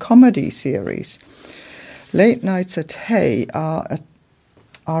music and comedy series. Late nights at Hay are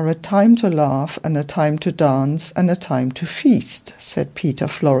a time to laugh and a time to dance and a time to feast, said Peter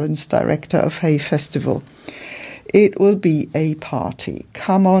Florence, director of Hay Festival. It will be a party.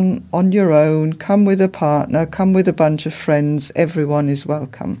 Come on your own, come with a partner, come with a bunch of friends, everyone is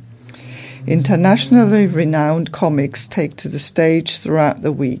welcome. Internationally renowned comics take to the stage throughout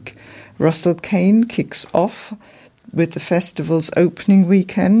the week. Russell Kane kicks off with the festival's opening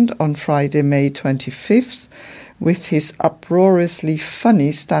weekend on Friday, May 25th, with his uproariously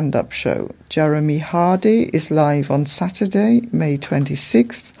funny stand-up show. Jeremy Hardy is live on Saturday, May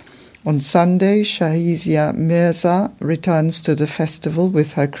 26th, On Sunday, Shahizia Mirza returns to the festival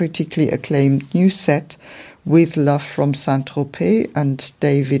with her critically acclaimed new set, With Love from Saint-Tropez, and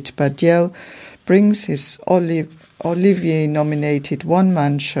David Badiel brings his Olivier-nominated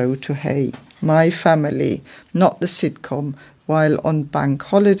one-man show to Hay, My Family, not the sitcom, while on Bank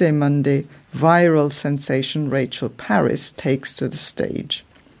Holiday Monday, viral sensation Rachel Paris takes to the stage.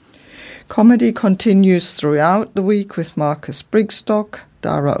 Comedy continues throughout the week with Marcus Brigstock,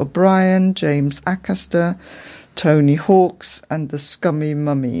 Dara O'Brien, James Acaster, Tony Hawks, and the Scummy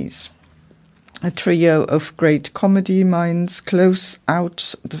Mummies. A trio of great comedy minds close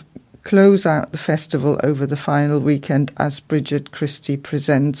out the festival over the final weekend as Bridget Christie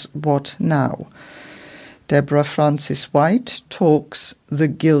presents What Now? Deborah Francis White talks The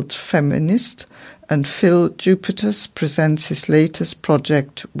Guilt Feminist, and Phil Jupiters presents his latest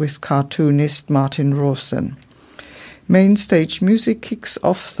project with cartoonist Martin Rawson. Main stage music kicks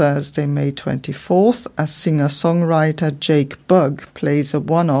off Thursday, May 24th, as singer-songwriter Jake Bugg plays a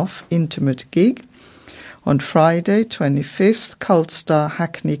one-off intimate gig. On Friday, 25th, cult star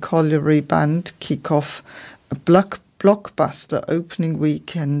Hackney Colliery Band kick off a blockbuster opening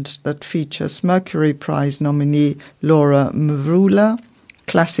weekend that features Mercury Prize nominee Laura Mvula,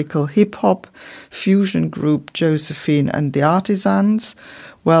 classical hip-hop, fusion group Josephine and the Artisans,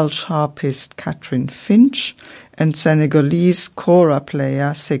 Welsh harpist Catherine Finch, and Senegalese kora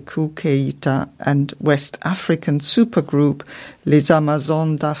player Sekou Keita, and West African supergroup Les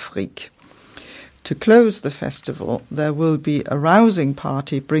Amazones d'Afrique. To close the festival, there will be a rousing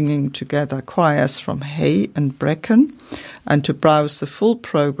party bringing together choirs from Hay and Brecon, and to browse the full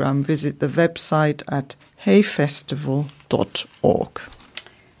programme, visit the website at hayfestival.org.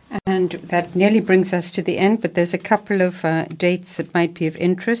 And that nearly brings us to the end, but there's a couple of dates that might be of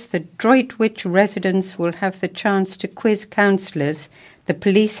interest. The Droitwich residents will have the chance to quiz councillors, the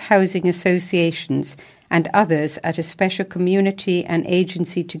police housing associations and others at a special community and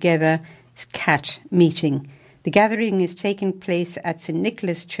agency together CAT meeting. The gathering is taking place at St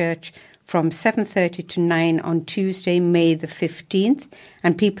Nicholas Church from 7:30 to 9 on Tuesday, May the 15th,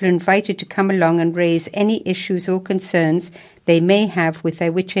 and people are invited to come along and raise any issues or concerns they may have with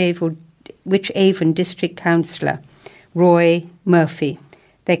their Wychavon District Councillor, Roy Murphy,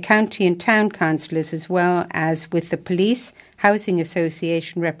 their county and town councillors, as well as with the police, housing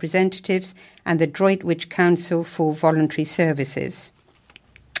association representatives and the Droitwich Council for Voluntary Services.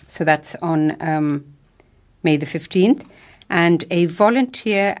 So that's on May the 15th. And a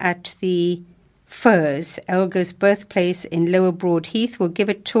volunteer at the Firs, Elgar's birthplace in Lower Broadheath, will give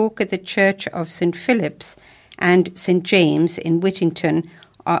a talk at the Church of St Philip's and St James in Whittington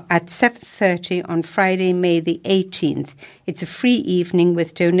at 7:30 on Friday, May the 18th. It's a free evening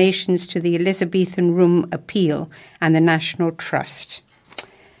with donations to the Elizabethan Room Appeal and the National Trust.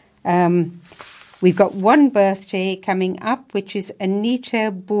 We've got one birthday coming up, which is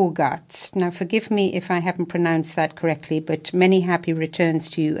Anita Bogarts. Now, forgive me if I haven't pronounced that correctly, but many happy returns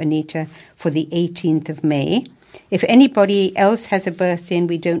to you, Anita, for the 18th of May. If anybody else has a birthday and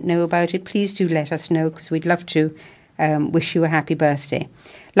we don't know about it, please do let us know, because we'd love to wish you a happy birthday.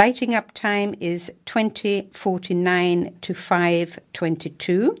 Lighting up time is 20:49 to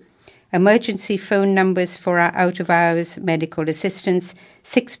 5:22. Emergency phone numbers for our out-of-hours medical assistance,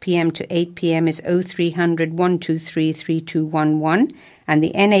 6 p.m. to 8 p.m. is 0300 123 3211, and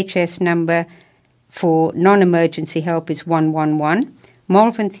the NHS number for non-emergency help is 111.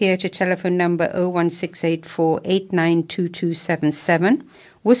 Malvern Theatre telephone number 01684 892277.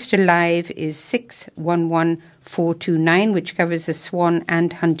 Worcester Live is 611429, which covers the Swan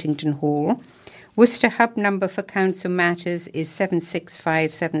and Huntington Hall. Worcester Hub number for council matters is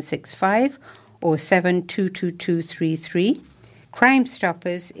 765765 or 722233. Crime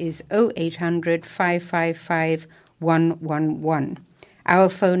Stoppers is 0800 555 111. Our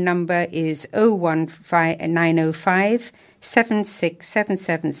phone number is 01905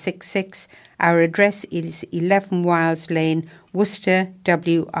 767766. Our address is 11 Wiles Lane, Worcester,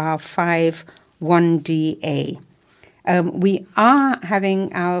 WR5 1DA. We are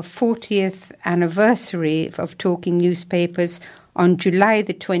having our 40th anniversary of Talking Newspapers on July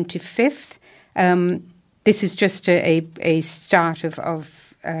the 25th. This is just a start of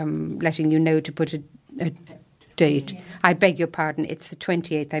letting you know to put a date. I beg your pardon, it's the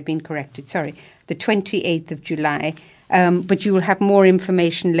 28th. I've been corrected. Sorry, the 28th of July. But you will have more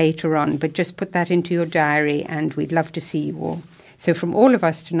information later on. But just put that into your diary, and we'd love to see you all. So from all of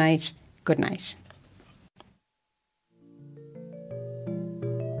us tonight, good night.